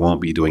else. I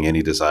won't be doing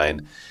any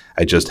design.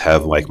 I just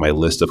have like my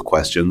list of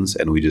questions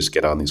and we just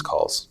get on these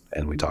calls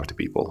and we talk to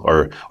people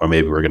or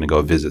maybe we're going to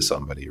go visit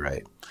somebody,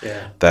 right?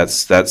 Yeah.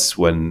 That's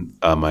when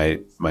my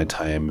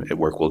time at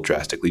work will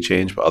drastically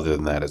change. But other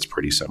than that, it's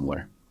pretty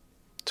similar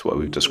to what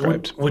we've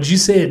described. Would you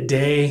say a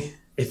day,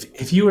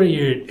 if you were at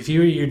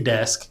your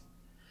desk,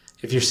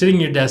 if you're sitting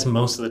at your desk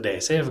most of the day,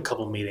 say you have a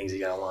couple meetings, you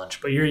got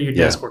lunch, but you're at your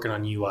desk working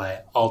on UI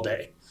all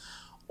day,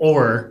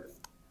 or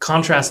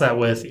contrast that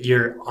with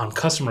you're on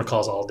customer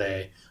calls all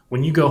day.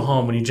 When you go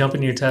home, when you jump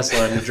into your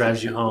Tesla and it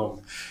drives you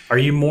home, are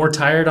you more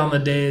tired on the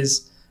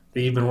days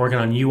that you've been working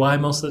on UI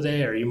most of the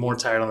day, or are you more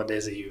tired on the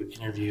days that you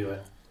interview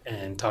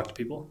and talk to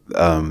people?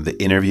 The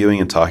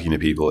interviewing and talking to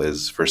people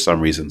is, for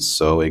some reason,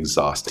 so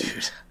exhausting.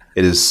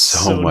 It is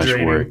so much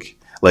draining. work.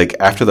 Like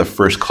after the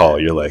first call,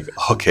 you're like,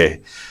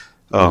 okay,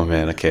 oh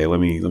man, okay, let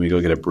me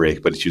go get a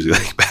break. But it's usually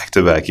like back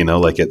to back,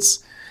 like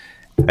it's.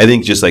 I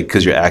think just like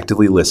because you're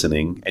actively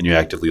listening and you're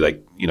actively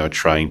like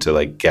trying to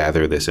like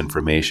gather this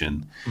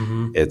information,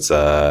 it's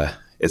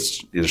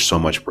there's so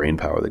much brain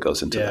power that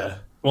goes into that.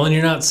 Well, and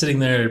you're not sitting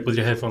there with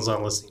your headphones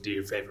on listening to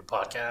your favorite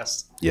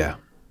podcast. Yeah.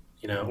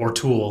 Or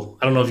Tool.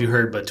 I don't know if you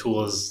heard, but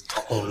Tool is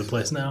all over the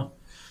place now.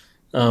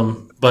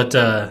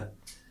 Yeah,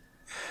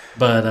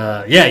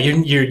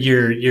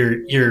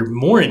 you're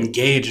more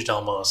engaged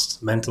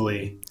almost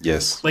mentally.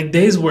 Yes. Like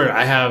days where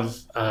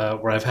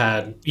I've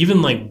had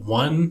even like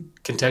one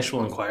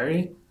contextual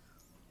inquiry,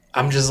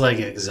 I'm just like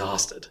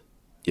exhausted.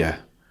 Yeah.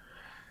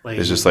 Like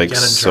there's just like you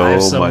gotta so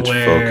drive much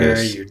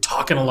focus. You're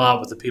talking a lot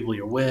with the people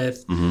you're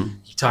with. Mm-hmm.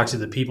 You talk to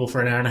the people for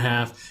an hour and a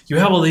half. You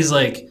have all these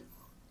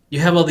you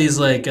have all these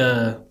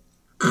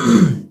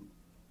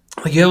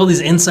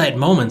insight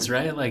moments,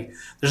 right? Like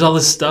there's all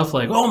this stuff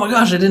like, oh my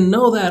gosh, I didn't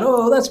know that.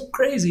 Oh, that's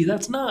crazy.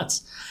 That's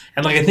nuts.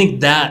 And like I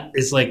think that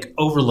is like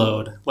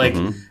overload. Like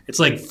it's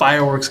like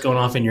fireworks going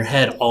off in your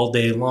head all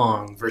day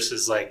long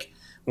versus like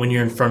when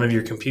you're in front of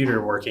your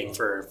computer working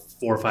for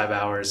 4 or 5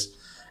 hours.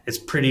 It's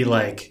pretty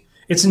like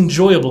it's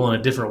enjoyable in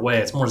a different way.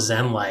 It's more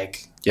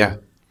zen-like. Yeah.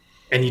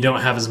 And you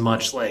don't have as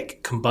much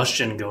like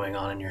combustion going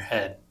on in your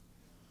head.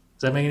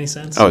 Does that make any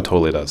sense? Oh, it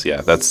totally does.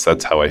 Yeah, that's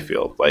how I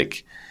feel.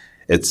 Like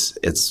it's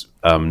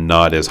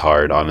not as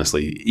hard,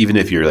 honestly. Even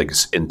if you're like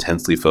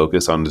intensely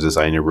focused on the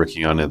design you're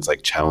working on, it's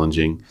like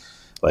challenging.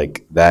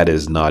 Like that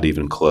is not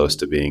even close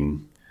to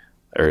being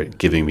or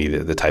giving me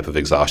the type of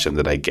exhaustion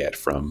that I get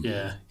from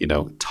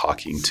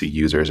talking to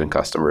users and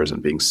customers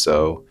and being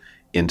so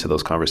into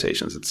those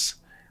conversations.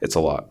 It's a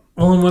lot.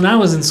 Well, and when I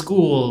was in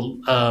school,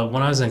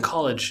 when I was in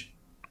college,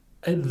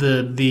 I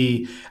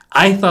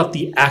thought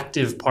the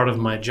active part of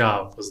my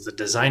job was the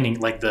designing,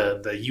 like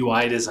the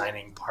UI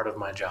designing part of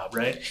my job,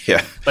 right?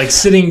 Yeah. Like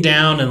sitting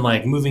down and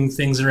like moving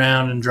things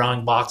around and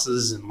drawing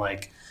boxes and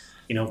like,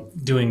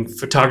 doing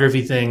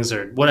photography things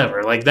or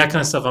whatever, like that kind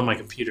of stuff on my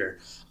computer.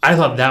 I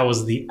thought that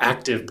was the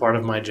active part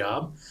of my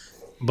job,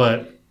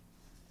 but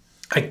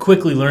I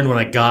quickly learned when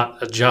I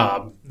got a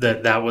job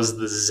that was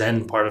the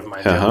zen part of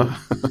my job.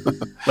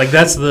 Like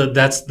that's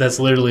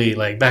literally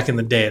like back in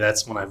the day,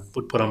 that's when I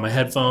would put on my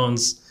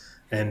headphones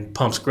and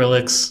pump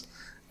Skrillex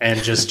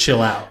and just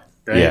chill out,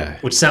 right? Yeah.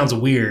 Which sounds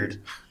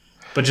weird,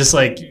 but just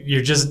like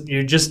you're just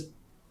in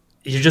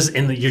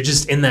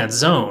that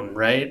zone,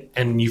 right?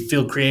 And you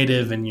feel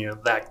creative and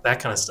that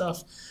kind of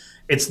stuff.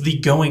 It's the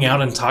going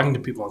out and talking to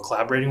people and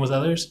collaborating with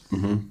others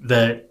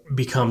that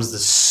becomes the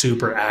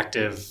super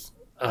active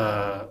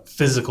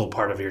physical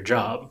part of your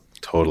job.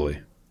 Totally.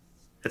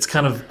 It's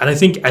kind of, and I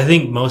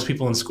think most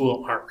people in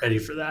school aren't ready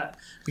for that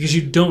because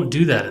you don't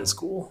do that in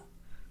school.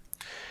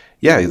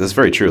 Yeah, that's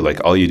very true.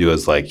 Like all you do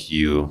is like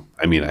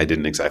I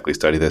didn't exactly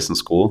study this in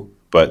school,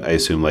 but I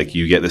assume like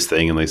you get this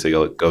thing and they say,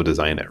 go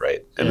design it,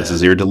 right? And this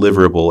is your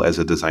deliverable as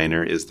a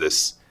designer is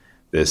this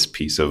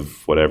piece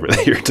of whatever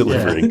that you're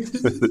delivering.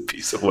 The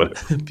piece of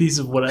whatever. Piece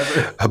of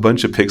whatever. A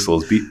bunch of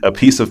pixels, a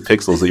piece of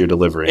pixels that you're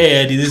delivering.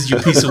 Hey, Eddie, this is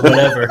your piece of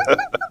whatever.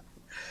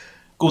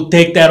 Go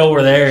take that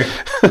over there.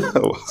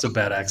 It's a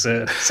bad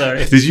accent.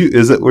 Sorry.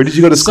 Where did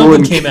you go to school?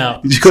 Someone came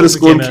out. Did you go to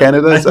school in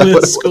Canada? I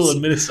went to school in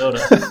Minnesota.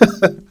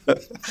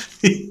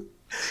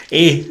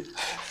 Hey,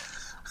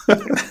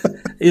 this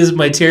is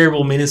my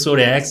terrible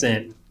Minnesota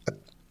accent.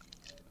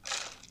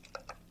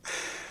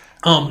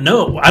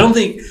 No, I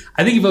think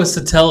if I was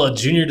to tell a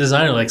junior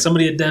designer, like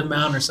somebody at Dev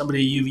Mountain or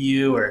somebody at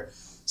UVU or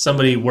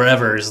somebody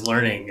wherever is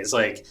learning, it's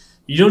like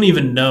you don't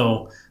even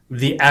know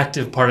the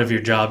active part of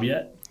your job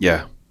yet.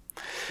 Yeah.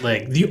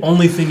 Like the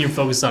only thing you're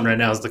focused on right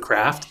now is the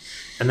craft,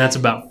 and that's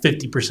about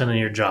 50% of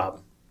your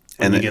job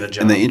when you get a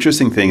job. And the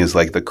interesting thing is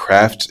like the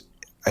craft,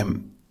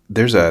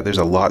 there's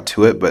a lot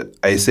to it, but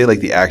I say like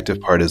the active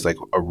part is like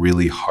a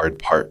really hard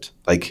part.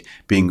 Like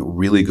being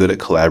really good at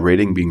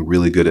collaborating, being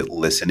really good at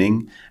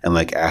listening, and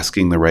like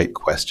asking the right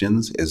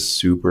questions is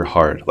super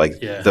hard. Like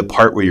the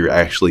part where you're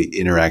actually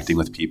interacting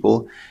with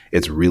people,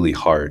 it's really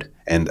hard.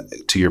 And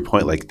to your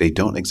point, like they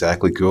don't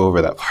exactly go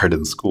over that part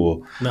in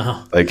school.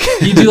 No, like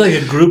you do like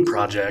a group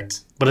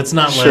project, but it's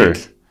not Sure.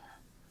 like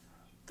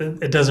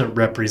it doesn't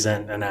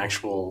represent an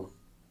actual.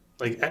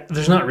 Like,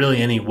 there's not really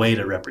any way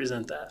to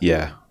represent that.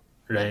 Yeah.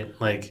 Right?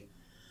 Like,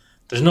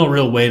 there's no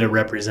real way to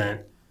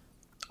represent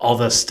all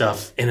the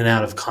stuff in and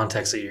out of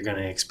context that you're going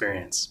to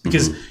experience.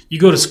 Because you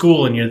go to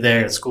school and you're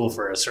there at school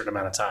for a certain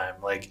amount of time.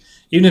 Like,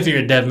 even if you're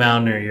at Dev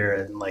Mountain or you're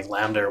at, like,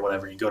 Lambda or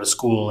whatever, you go to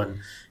school and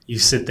you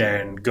sit there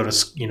and go to,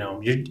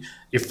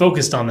 you're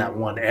focused on that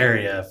one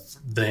area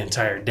the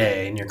entire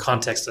day and your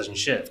context doesn't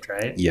shift,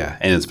 right? Yeah.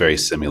 And it's very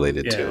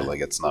simulated too. Yeah.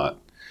 Like it's not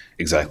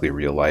exactly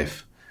real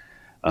life.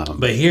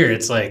 But here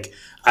it's like,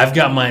 I've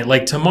got my,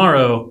 like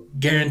tomorrow,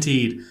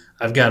 guaranteed,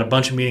 I've got a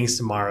bunch of meetings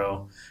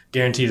tomorrow.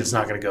 Guaranteed it's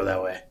not going to go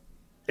that way.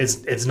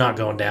 It's not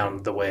going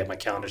down the way my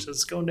calendar says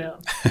it's going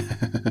down.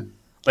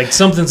 Like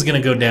something's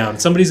going to go down.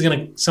 Somebody's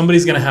going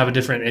to have a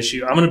different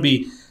issue.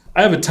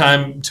 I have a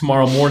time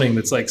tomorrow morning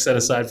that's like set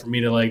aside for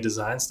me to like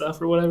design stuff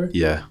or whatever.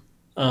 Yeah.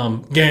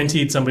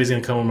 Guaranteed somebody's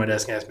going to come on my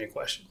desk and ask me a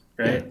question,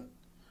 right? Yeah.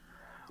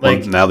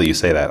 Like well, now that you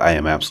say that, I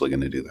am absolutely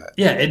going to do that.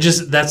 Yeah,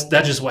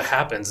 that's just what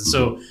happens. And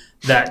so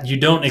that you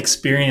don't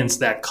experience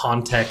that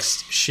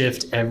context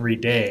shift every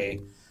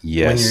day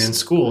when you're in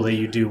school that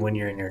you do when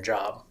you're in your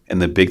job.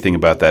 And the big thing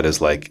about that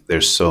is like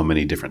there's so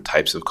many different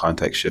types of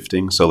context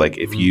shifting. So like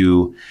if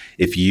you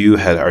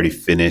had already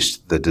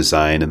finished the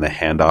design and the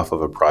handoff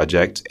of a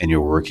project and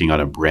you're working on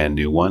a brand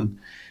new one,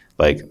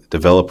 like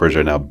developers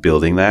are now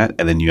building that,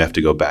 and then you have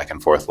to go back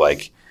and forth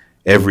like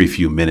every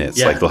few minutes.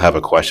 Yeah. Like they'll have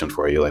a question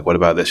for you, like what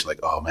about this? You're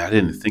like, oh man, I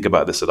didn't think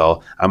about this at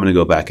all. I'm going to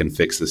go back and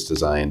fix this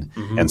design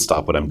and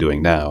stop what I'm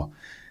doing now.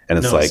 And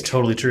it's It's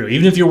totally true.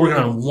 Even if you're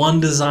working on one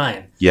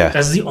design,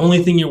 that's the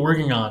only thing you're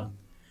working on.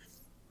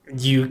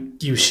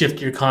 You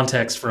shift your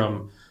context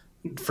from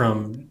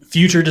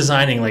future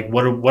designing, like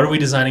what are we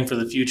designing for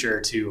the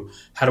future, to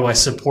how do I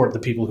support the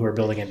people who are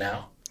building it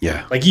now?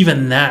 Yeah. Like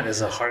even that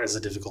is a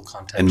difficult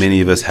context. And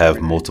many of us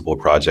have multiple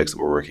projects that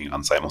we're working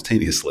on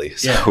simultaneously.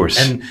 So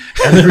and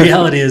the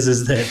reality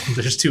is that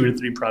there's 2 or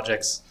 3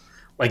 projects.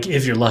 Like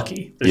if you're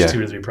lucky, there's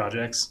 2 or 3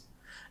 projects.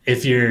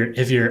 If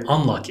you're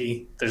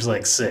unlucky, there's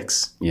like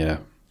 6. Yeah.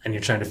 And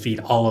you're trying to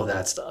feed all of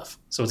that stuff.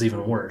 So it's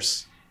even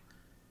worse.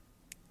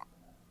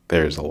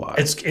 There's a lot.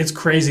 It's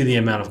crazy the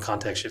amount of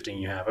context shifting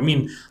you have. I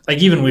mean, like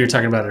even we were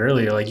talking about it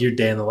earlier, like your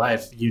day in the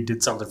life, you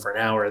did something for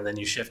an hour and then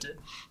you shifted.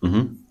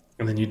 Mm-hmm.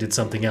 And then you did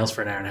something else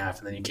for an hour and a half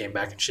and then you came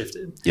back and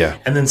shifted. Yeah.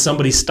 And then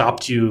somebody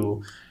stopped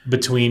you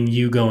between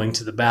you going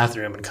to the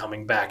bathroom and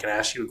coming back and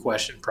asked you a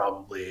question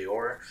probably,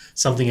 or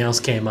something else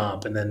came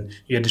up and then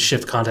you had to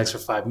shift context for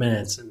 5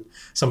 minutes and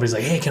somebody's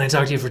like, hey, can I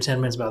talk to you for 10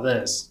 minutes about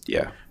this?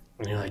 Yeah.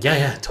 And you're like,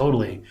 yeah,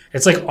 totally.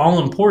 It's like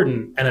all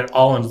important and it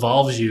all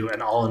involves you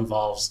and all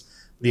involves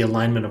the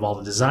alignment of all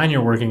the design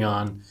you're working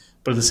on.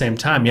 But at the same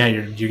time,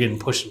 you're getting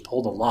pushed and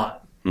pulled a lot.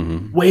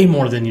 Mm-hmm. Way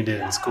more than you did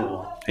in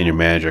school. And your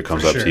manager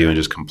comes up to you and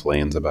just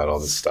complains about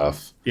all this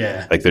stuff.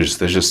 Yeah. Like there's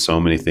just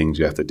so many things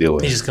you have to deal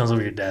with. He just comes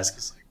over your desk.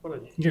 It's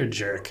like, you're a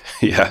jerk.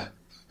 Yeah.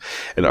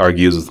 And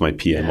argues with my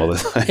PM all the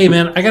time. Hey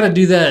man, I gotta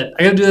do that.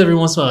 I gotta do that every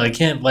once in a while. I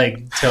can't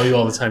like tell you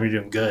all the time you're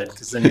doing good,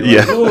 because then you're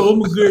like, oh,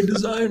 I'm a great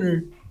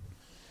designer.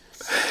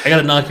 I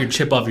gotta knock your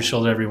chip off your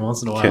shoulder every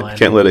once in a while.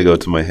 Can't let it go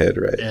to my head,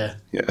 right? Yeah.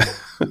 Yeah.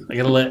 I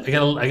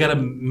gotta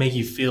make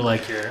you feel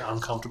like you're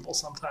uncomfortable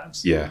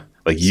sometimes. Yeah.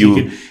 Like you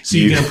can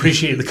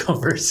appreciate the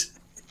comfort.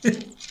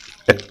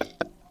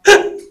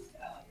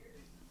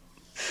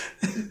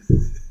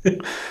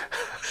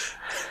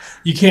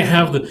 You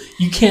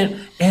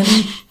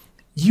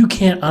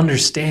can't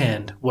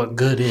understand what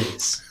good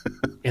is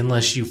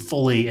unless you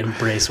fully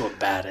embrace what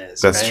bad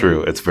is. That's right?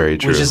 true. It's very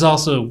true. Which is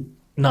also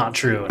not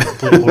true and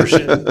complete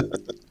horseshit.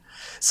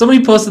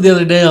 Somebody posted the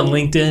other day on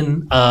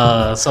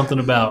LinkedIn something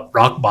about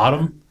rock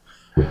bottom.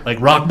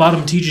 Like rock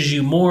bottom teaches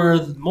you more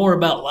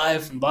about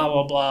life and blah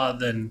blah blah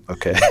than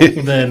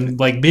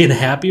like being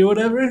happy or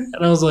whatever. And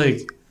I was like,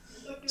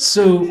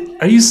 so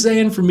are you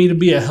saying for me to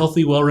be a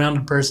healthy,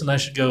 well-rounded person, I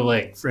should go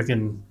like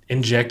freaking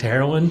inject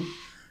heroin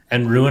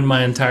and ruin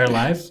my entire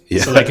life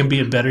so that I can be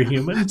a better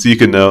human? So you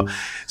can have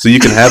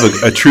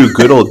a true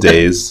good old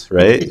days,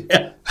 right?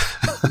 Yeah.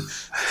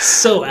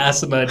 So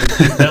asinine to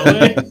think that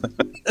way.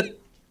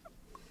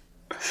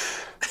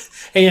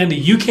 Hey, Andy,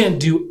 you can't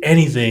do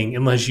anything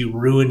unless you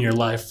ruin your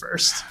life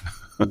first.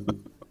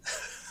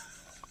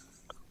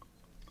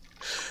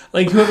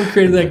 Like, whoever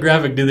created that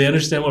graphic, do they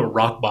understand what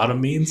rock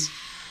bottom means?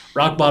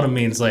 Rock bottom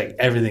means, like,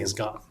 everything's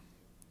gone.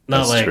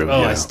 Not That's like, true,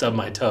 I stubbed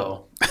my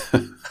toe.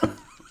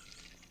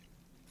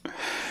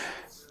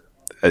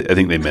 I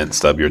think they meant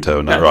stub your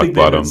toe, not rock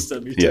bottom.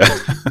 Yeah.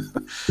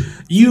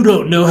 You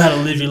don't know how to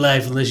live your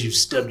life unless you've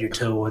stubbed your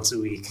toe once a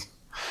week.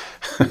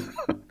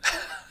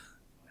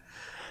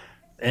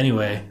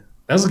 Anyway,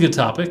 that was a good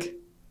topic.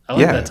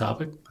 I like that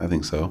topic. I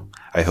think so.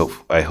 I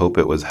hope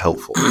it was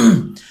helpful.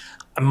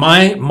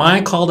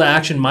 My call to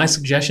action, my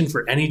suggestion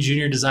for any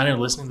junior designer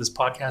listening to this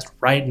podcast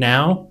right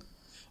now,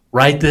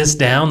 write this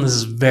down. This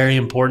is very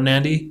important,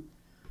 Andy.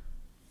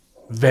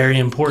 Very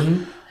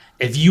important.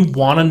 If you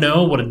want to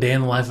know what a day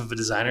in the life of a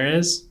designer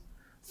is,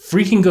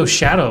 freaking go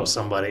shadow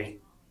somebody.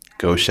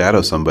 Go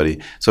shadow somebody.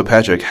 So,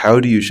 Patrick, how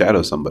do you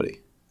shadow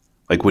somebody?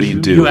 Like, what do you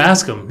do? You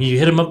ask them. You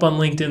hit them up on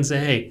LinkedIn and say,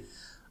 hey,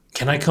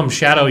 can I come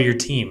shadow your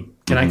team?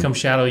 Can I come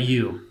shadow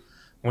you?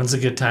 When's a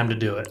good time to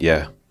do it?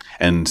 Yeah.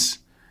 And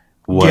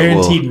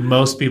guaranteed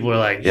most people are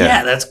like,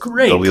 yeah, that's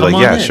great. They'll be come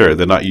like, yeah, in. sure.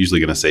 They're not usually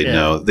going to say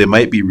no. They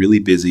might be really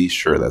busy.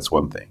 Sure, that's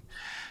one thing.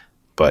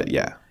 But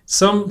yeah.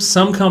 Some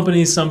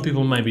companies, some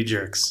people might be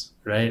jerks,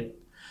 right?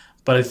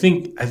 But I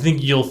think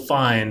you'll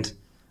find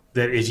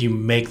that if you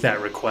make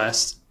that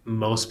request,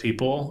 most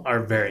people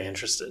are very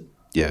interested.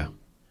 Yeah.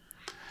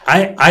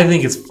 I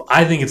think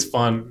it's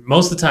fun.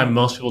 Most of the time,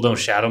 most people don't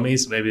shadow me,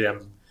 so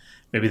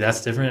maybe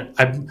that's different.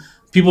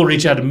 People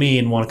reach out to me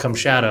and want to come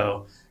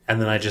shadow, and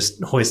then I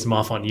just hoist them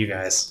off on you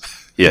guys.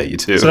 Yeah, you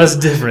too. So that's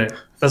different.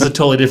 That's a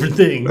totally different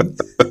thing.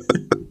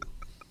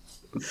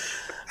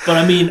 But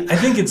I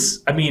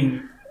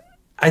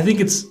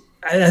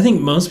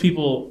think most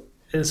people,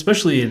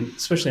 especially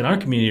in our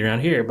community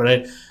around here, but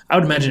I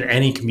would imagine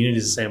any community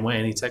is the same way,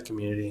 any tech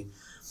community.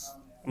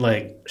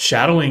 Like,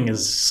 shadowing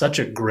is such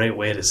a great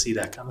way to see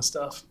that kind of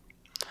stuff.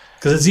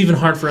 Because it's even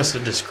hard for us to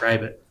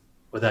describe it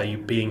without you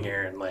being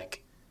here and,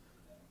 like,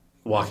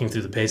 walking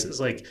through the paces.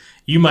 Like,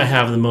 you might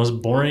have the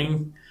most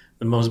boring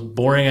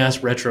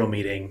ass retro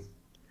meeting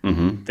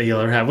that you'll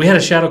ever have. We had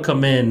a shadow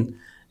come in,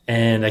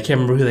 and I can't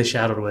remember who they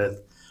shadowed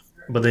with,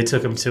 but they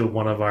took him to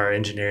one of our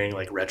engineering,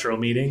 like, retro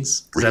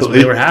meetings. Because that's what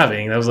they were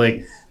having. That was,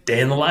 like,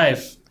 day in the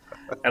life.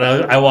 And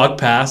I walked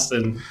past,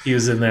 and he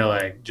was in there,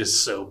 like,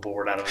 just so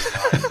bored out of his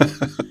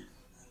mind.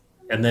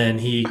 And then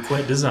he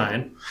quit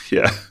design.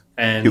 Yeah.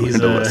 And he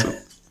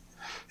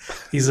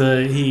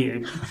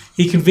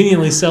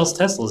conveniently sells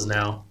Teslas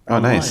now. Oh,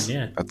 online. nice.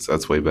 Yeah.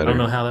 That's way better. I don't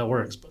know how that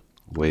works, but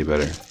way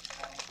better.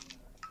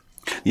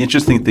 The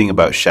interesting thing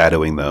about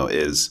shadowing, though,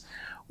 is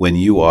when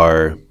you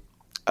are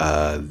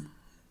the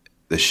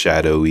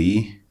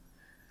shadowee,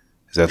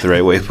 is that the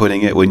right way of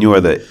putting it? When you are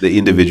the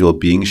individual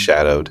being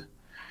shadowed,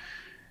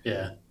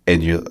 yeah,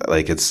 and you're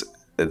like, that's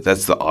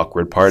the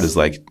awkward part, is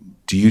like,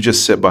 do you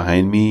just sit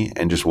behind me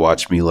and just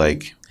watch me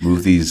like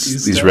move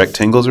these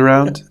rectangles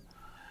around?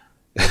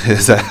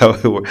 Is that how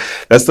it works?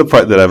 That's the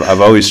part that I've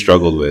always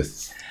struggled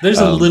with. There's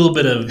a little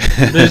bit of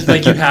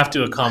like, you have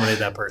to accommodate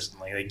that person.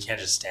 Like, they can't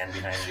just stand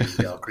behind you and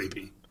be all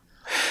creepy.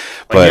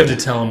 Like, you have to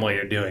tell them what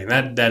you're doing.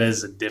 That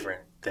is a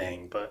different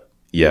thing, but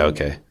yeah,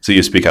 okay. So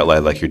you speak out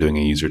loud like you're doing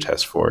a user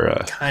test for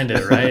kind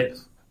of, right?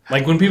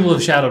 Like, when people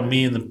have shadowed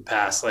me in the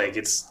past, like,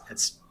 it's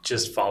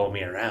just follow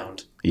me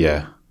around.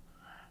 Yeah.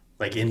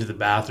 Like, into the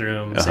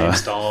bathroom, same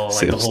stall, like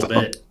Same the whole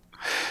stall. bit.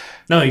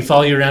 No, he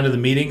follow you around to the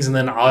meetings, and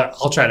then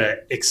I'll try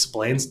to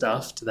explain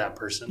stuff to that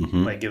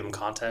person, like give them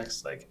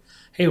context. Like,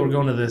 hey, we're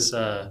going to this,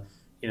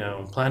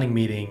 planning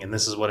meeting, and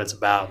this is what it's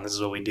about, and this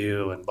is what we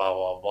do, and blah,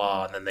 blah,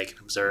 blah. And then they can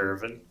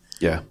observe and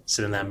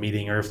sit in that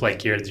meeting. Or if,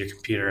 like, you're at your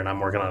computer and I'm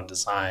working on a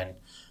design,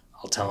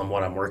 I'll tell them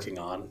what I'm working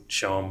on,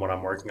 show them what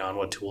I'm working on,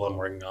 what tool I'm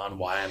working on,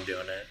 why I'm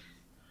doing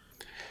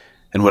it.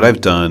 And what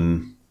I've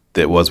done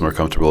that was more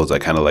comfortable is I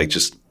kind of like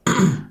just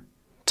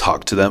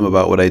talk to them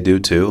about what I do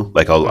too.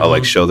 Like I'll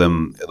like show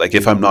them, like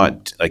if I'm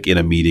not like in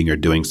a meeting or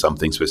doing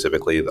something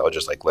specifically, I'll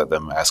just like let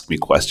them ask me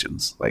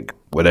questions, like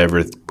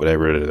whatever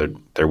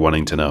they're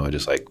wanting to know. I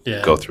just like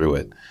go through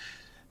it.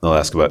 They'll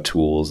ask about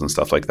tools and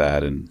stuff like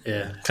that, and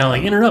kind of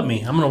like, interrupt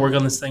me. I'm going to work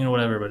on this thing or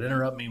whatever, but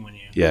interrupt me when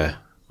you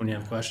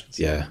have questions.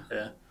 Yeah.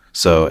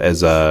 So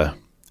as a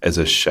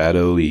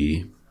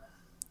shadowy,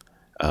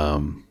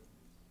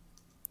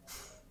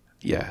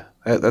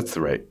 that's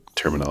the right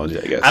terminology,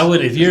 I guess. I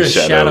would, if you're a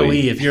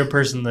shadowy, if you're a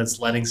person that's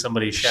letting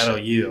somebody shadow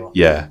you,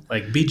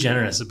 like, be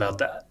generous about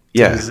that.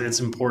 Yeah, because it's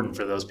important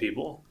for those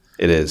people.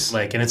 It is.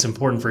 Like, and it's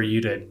important for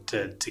you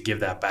to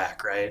give that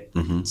back, right?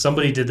 Mm-hmm.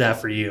 Somebody did that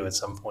for you at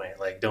some point.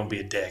 Like, don't be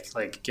a dick.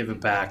 Like, give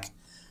it back,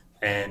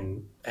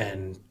 and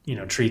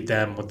treat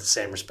them with the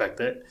same respect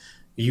that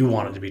you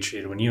wanted to be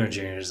treated when you were a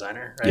junior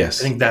designer, right?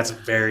 Yes. I think that's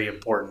very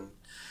important.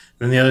 And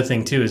then the other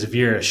thing too is, if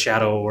you're a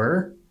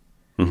shadower,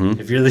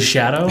 if you're the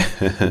shadow,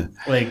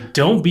 like,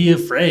 don't be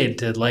afraid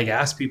to, like,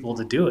 ask people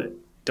to do it.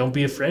 Don't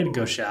be afraid to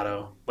go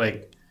shadow.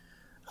 Like,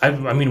 I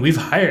mean, we've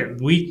hired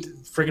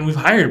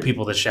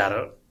people that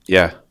shadow.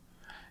 Yeah,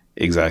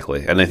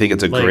 exactly. And I think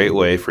it's a great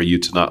way for you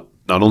to not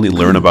only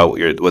learn about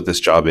what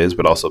this job is,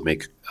 but also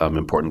make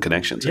important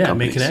connections. Yeah,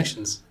 make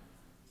connections.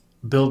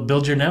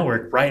 Build your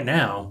network right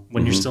now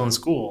when you're still in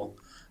school.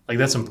 Like,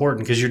 that's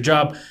important, because your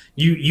job,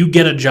 you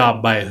get a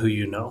job by who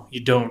you know. You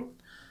don't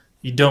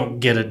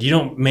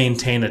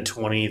maintain a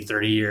 20,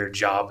 30-year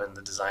job in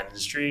the design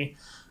industry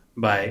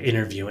by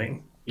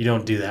interviewing. You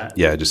don't do that.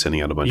 Yeah, just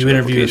sending out a bunch of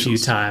applications. You interview a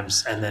few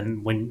times, and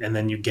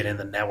then you get in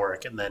the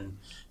network, and then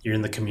you're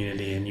in the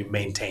community, and you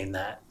maintain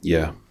that.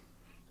 Yeah.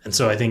 And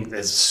so I think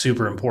that's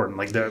super important.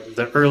 Like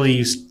the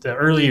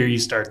earlier you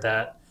start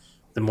that,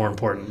 the more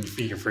important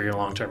for your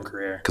long-term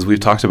career. Because we've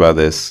talked about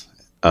this.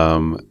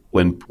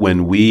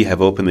 When we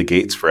have opened the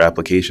gates for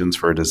applications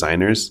for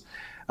designers,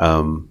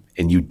 and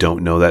you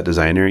don't know that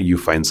designer, you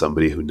find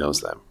somebody who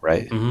knows them,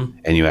 right? Mm-hmm.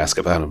 And you ask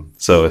about them.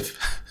 So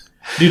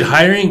Dude,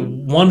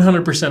 hiring,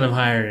 100% of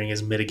hiring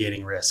is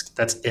mitigating risk.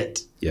 That's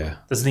it. Yeah.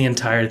 That's the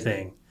entire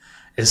thing.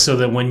 Is so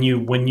that when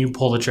you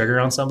pull the trigger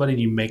on somebody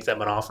and you make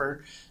them an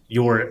offer,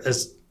 you're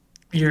as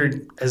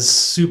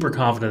super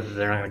confident that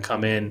they're not going to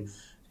come in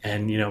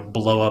and,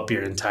 blow up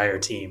your entire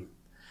team.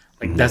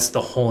 Like, that's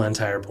the whole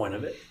entire point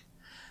of it.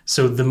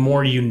 So the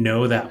more you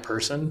know that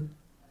person,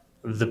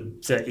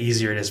 the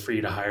easier it is for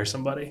you to hire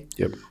somebody.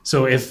 Yep.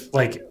 So if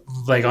like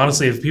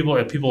honestly, if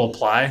people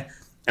apply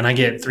and I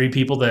get 3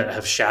 people that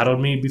have shadowed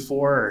me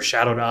before or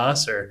shadowed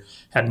us or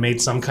had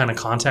made some kind of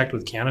contact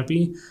with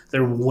Canopy,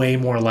 they're way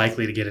more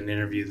likely to get an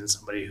interview than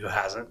somebody who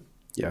hasn't.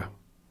 Yeah.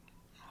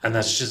 And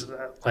that's just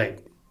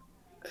like,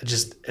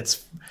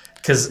 it's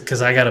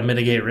because I got to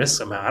mitigate risk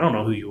somehow. I don't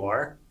know who you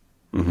are.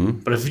 Mm-hmm.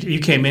 But if you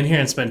came in here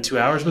and spent 2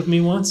 hours with me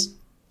once,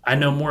 I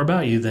know more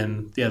about you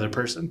than the other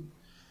person.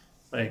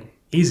 Like,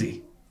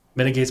 easy.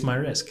 Mitigates my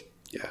risk.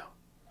 Yeah.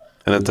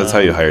 And that's how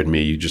you hired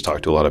me. You just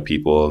talked to a lot of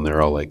people, and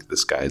they're all like,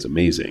 this guy's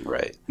amazing,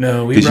 right?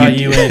 No, we brought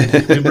you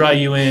in. We brought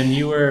you in.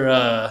 You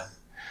were,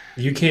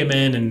 you came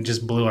in and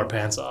just blew our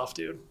pants off,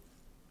 dude.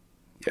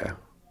 Yeah.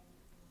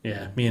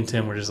 Yeah, me and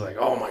Tim were just like,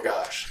 oh my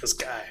gosh, this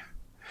guy.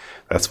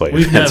 That's why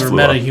we've never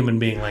met a human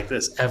being like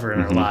this ever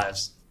in our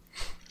lives.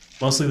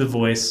 Mostly the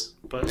voice,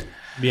 but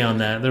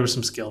beyond that, there was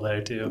some skill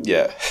there too.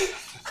 Yeah.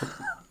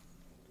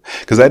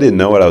 Because I didn't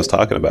know what I was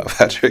talking about,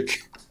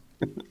 Patrick.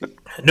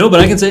 No, but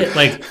I can say,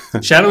 like,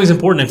 shadowing is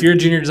important. If you're a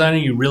junior designer,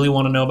 you really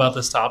want to know about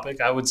this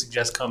topic, I would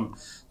suggest come,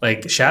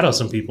 like, shadow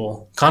some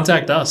people.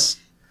 Contact us.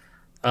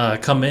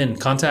 Come in.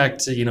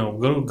 Contact, go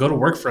to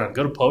Workfront.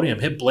 Go to Podium.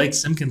 Hit Blake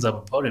Simpkins up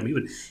at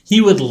Podium.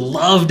 He would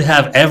love to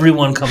have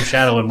everyone come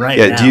shadow him now.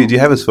 Yeah, do you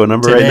have his phone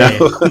number today.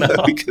 Right now?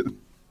 No.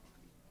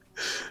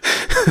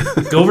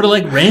 Go over to,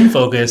 like, Rain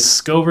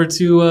Focus. Go over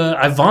to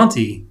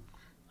Ivanti.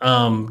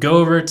 Go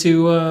over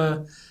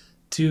to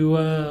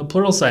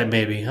Pluralsight,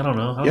 maybe. I don't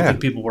know. I don't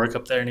think people work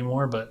up there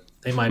anymore, but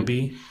they might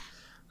be.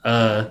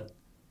 Go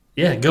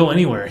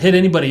anywhere. Hit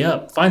anybody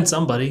up. Find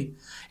somebody.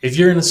 If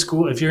you're in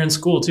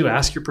school too,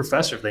 ask your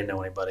professor if they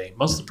know anybody.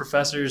 Most of the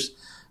professors,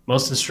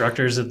 most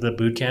instructors at the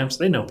boot camps,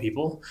 they know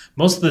people.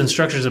 Most of the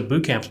instructors at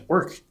boot camps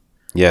work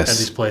at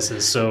these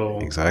places. So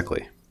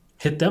exactly.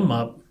 Hit them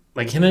up.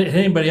 Like, hit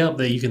anybody up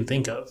that you can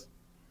think of.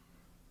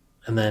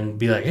 And then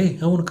be like, hey,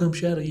 I want to come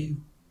shadow you.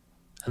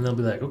 And they'll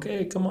be like,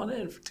 okay, come on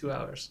in for 2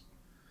 hours.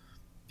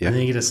 Yeah. And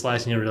then you get a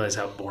slice and you realize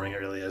how boring it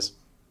really is.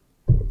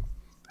 Right,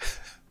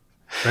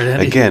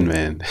 Andy? Again,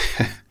 man.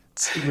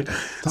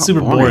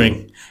 super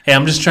boring. Hey,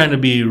 I'm just trying to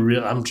be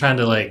real. I'm not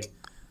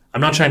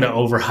trying to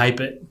overhype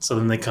it. So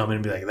then they come in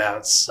and be like,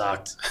 that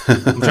sucked.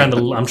 I'm trying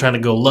to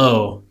go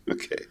low.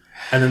 Okay.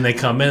 And then they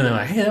come in and they're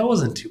like, hey, that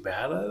wasn't too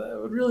bad. I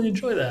would really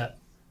enjoy that.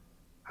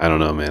 I don't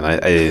know, man.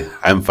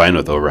 I'm fine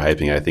with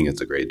overhyping. I think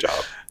it's a great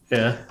job.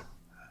 Yeah.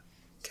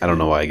 I don't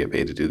know why I get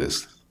paid to do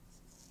this.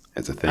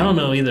 It's a thing. I don't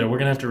know either. We're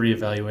going to have to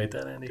reevaluate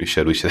that, Andy. We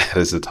should add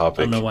as a topic.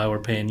 I don't know why we're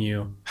paying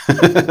you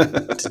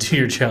to do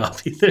your job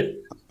either.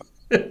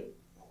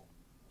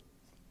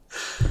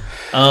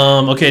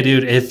 Okay,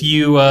 dude. If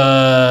you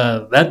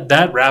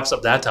that wraps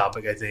up that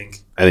topic, I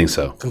think. I think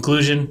so.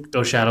 Conclusion: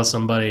 go shadow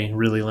somebody,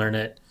 really learn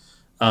it.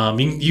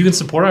 You can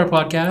support our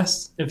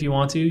podcast if you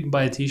want to. You can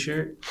buy a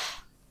T-shirt.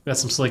 We got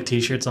some slick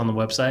T-shirts on the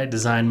website,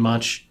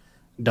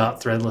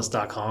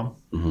 designmuch.threadless.com.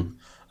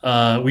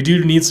 Mm-hmm. We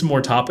do need some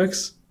more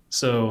topics,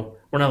 so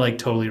we're not like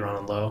totally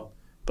running low,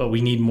 but we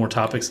need more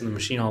topics in the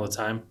machine all the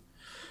time.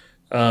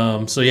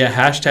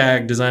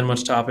 Hashtag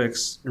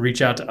designmuchtopics.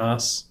 Reach out to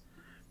us.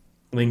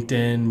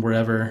 LinkedIn,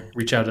 wherever,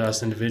 reach out to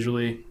us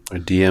individually. Our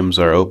DMs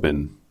are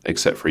open,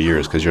 except for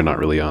yours, because you're not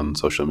really on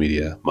social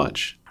media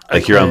much.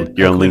 Like you're on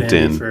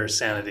LinkedIn for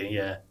sanity.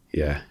 Yeah.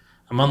 Yeah.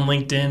 I'm on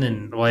LinkedIn,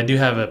 and I do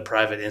have a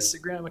private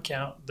Instagram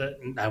account that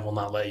I will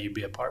not let you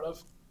be a part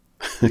of.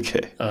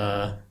 Okay.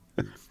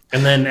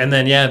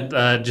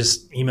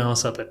 Just email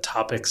us up at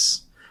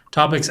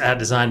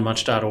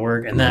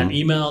topics@designmuch.org, and that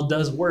email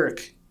does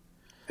work.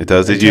 It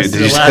does. Did you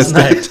last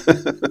night?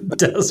 It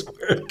does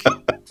work.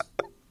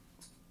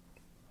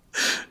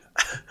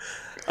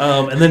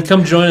 And then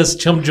come join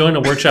us. Come join a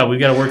workshop. We've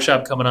got a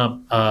workshop coming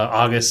up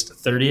August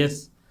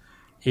 30th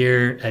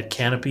here at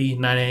Canopy,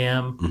 9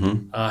 a.m.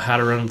 Mm-hmm. How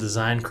to run a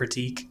design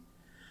critique.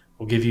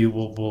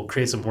 We'll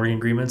create some working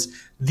agreements.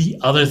 The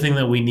other thing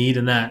that we need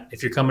in that,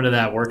 if you're coming to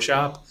that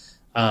workshop,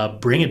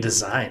 bring a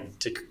design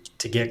to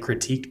get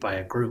critiqued by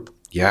a group.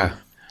 Yeah.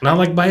 Not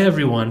like by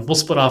everyone. We'll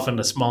split off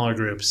into smaller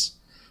groups.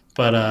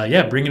 But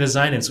bring a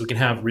design in so we can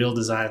have real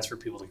designs for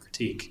people to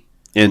critique.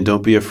 And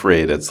don't be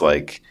afraid. It's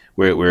like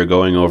we're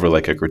going over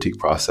like a critique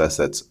process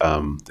that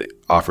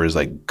offers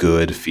like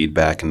good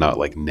feedback and not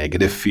like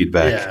negative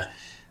feedback. Yeah.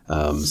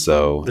 This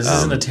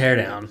isn't a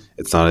teardown.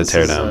 It's not a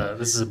teardown.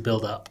 This is a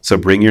build up. So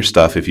bring your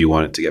stuff if you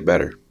want it to get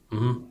better.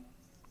 And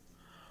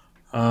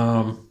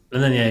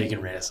then you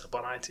can rate us up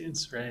on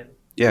iTunes, right?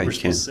 Yeah, We're you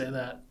can. supposed to say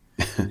that.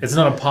 It's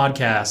not a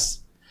podcast.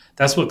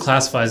 That's what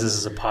classifies this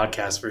as a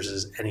podcast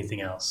versus anything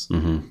else.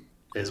 Mm-hmm.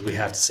 Is we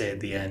have to say at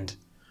the end,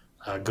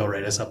 go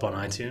rate us up on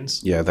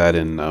iTunes. Yeah, that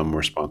and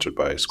we're sponsored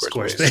by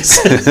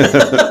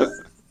Squarespace.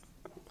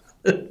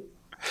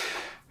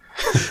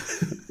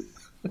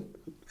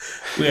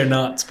 We are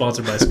not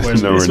sponsored by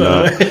Squarespace. No, we're by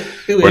not.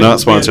 the way. We're not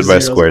sponsored by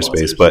zero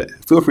Squarespace, sponsors. but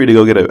feel free to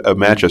go get a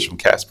mattress from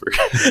Casper.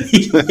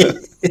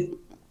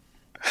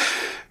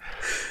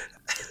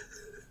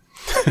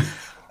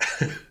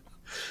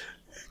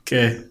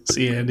 Okay.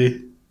 See you,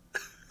 Andy.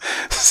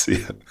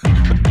 See ya.